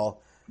you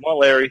all. Come on,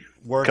 Larry.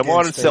 Come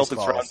on,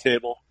 Celtics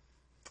Roundtable.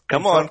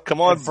 Come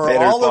on, for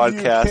all of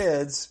you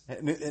kids,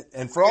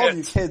 and for all of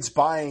you kids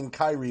buying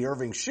Kyrie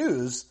Irving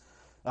shoes,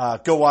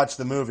 go watch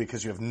the movie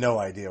because you have no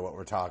idea what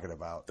we're talking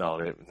about.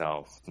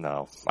 No.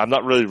 I'm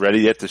not really ready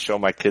yet to show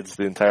my kids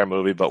the entire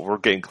movie, but we're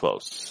getting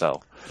close.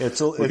 So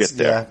we'll get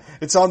there. Yeah,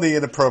 it's on the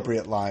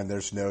inappropriate line.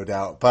 There's no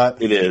doubt, but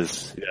it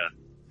is. Yeah.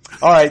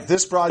 All right,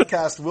 this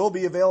broadcast will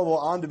be available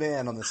on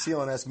demand on the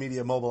CLNS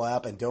Media mobile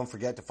app, and don't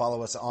forget to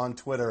follow us on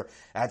Twitter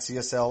at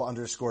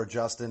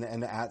CSL_Justin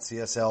and at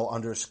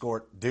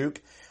CSL_Duke.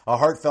 A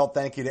heartfelt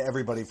thank you to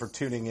everybody for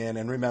tuning in,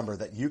 and remember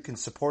that you can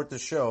support the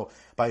show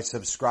by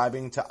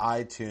subscribing to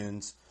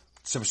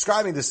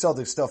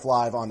Celtic Stuff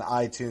Live on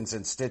iTunes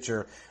and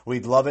Stitcher.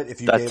 We'd love it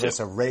if you gave us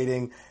a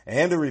rating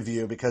and a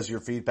review because your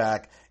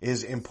feedback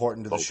is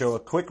important to the show. A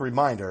quick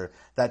reminder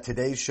that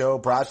today's show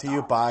brought to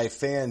you by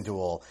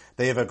FanDuel.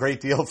 They have a great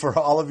deal for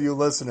all of you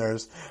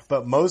listeners,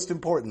 but most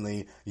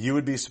importantly, you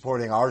would be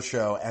supporting our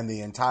show and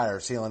the entire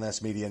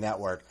CLNS Media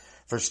Network.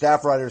 For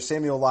staff writer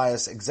Samuel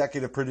Elias,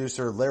 executive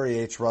producer Larry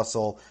H.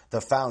 Russell,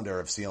 the founder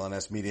of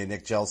CLNS Media,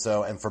 Nick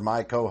Gelso, and for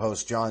my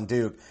co-host John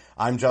Duke,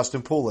 I'm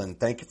Justin Poulin.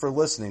 Thank you for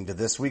listening to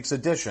this week's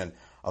edition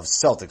of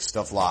Celtic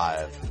Stuff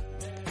Live.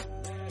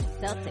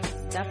 Celtic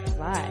Stuff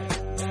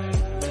Live.